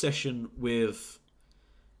obsession with,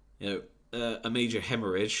 you know, a major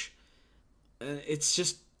hemorrhage. It's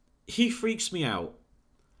just, he freaks me out.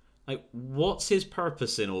 Like, what's his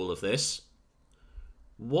purpose in all of this?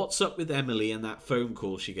 What's up with Emily and that phone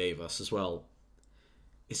call she gave us as well?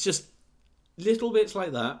 It's just little bits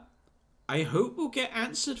like that. I hope we'll get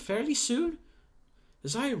answered fairly soon,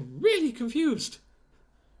 as I am really confused.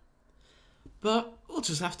 But we'll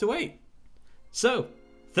just have to wait. So,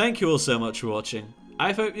 thank you all so much for watching.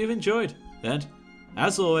 I hope you've enjoyed. And,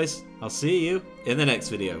 as always, I'll see you in the next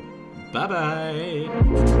video. Bye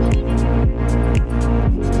bye!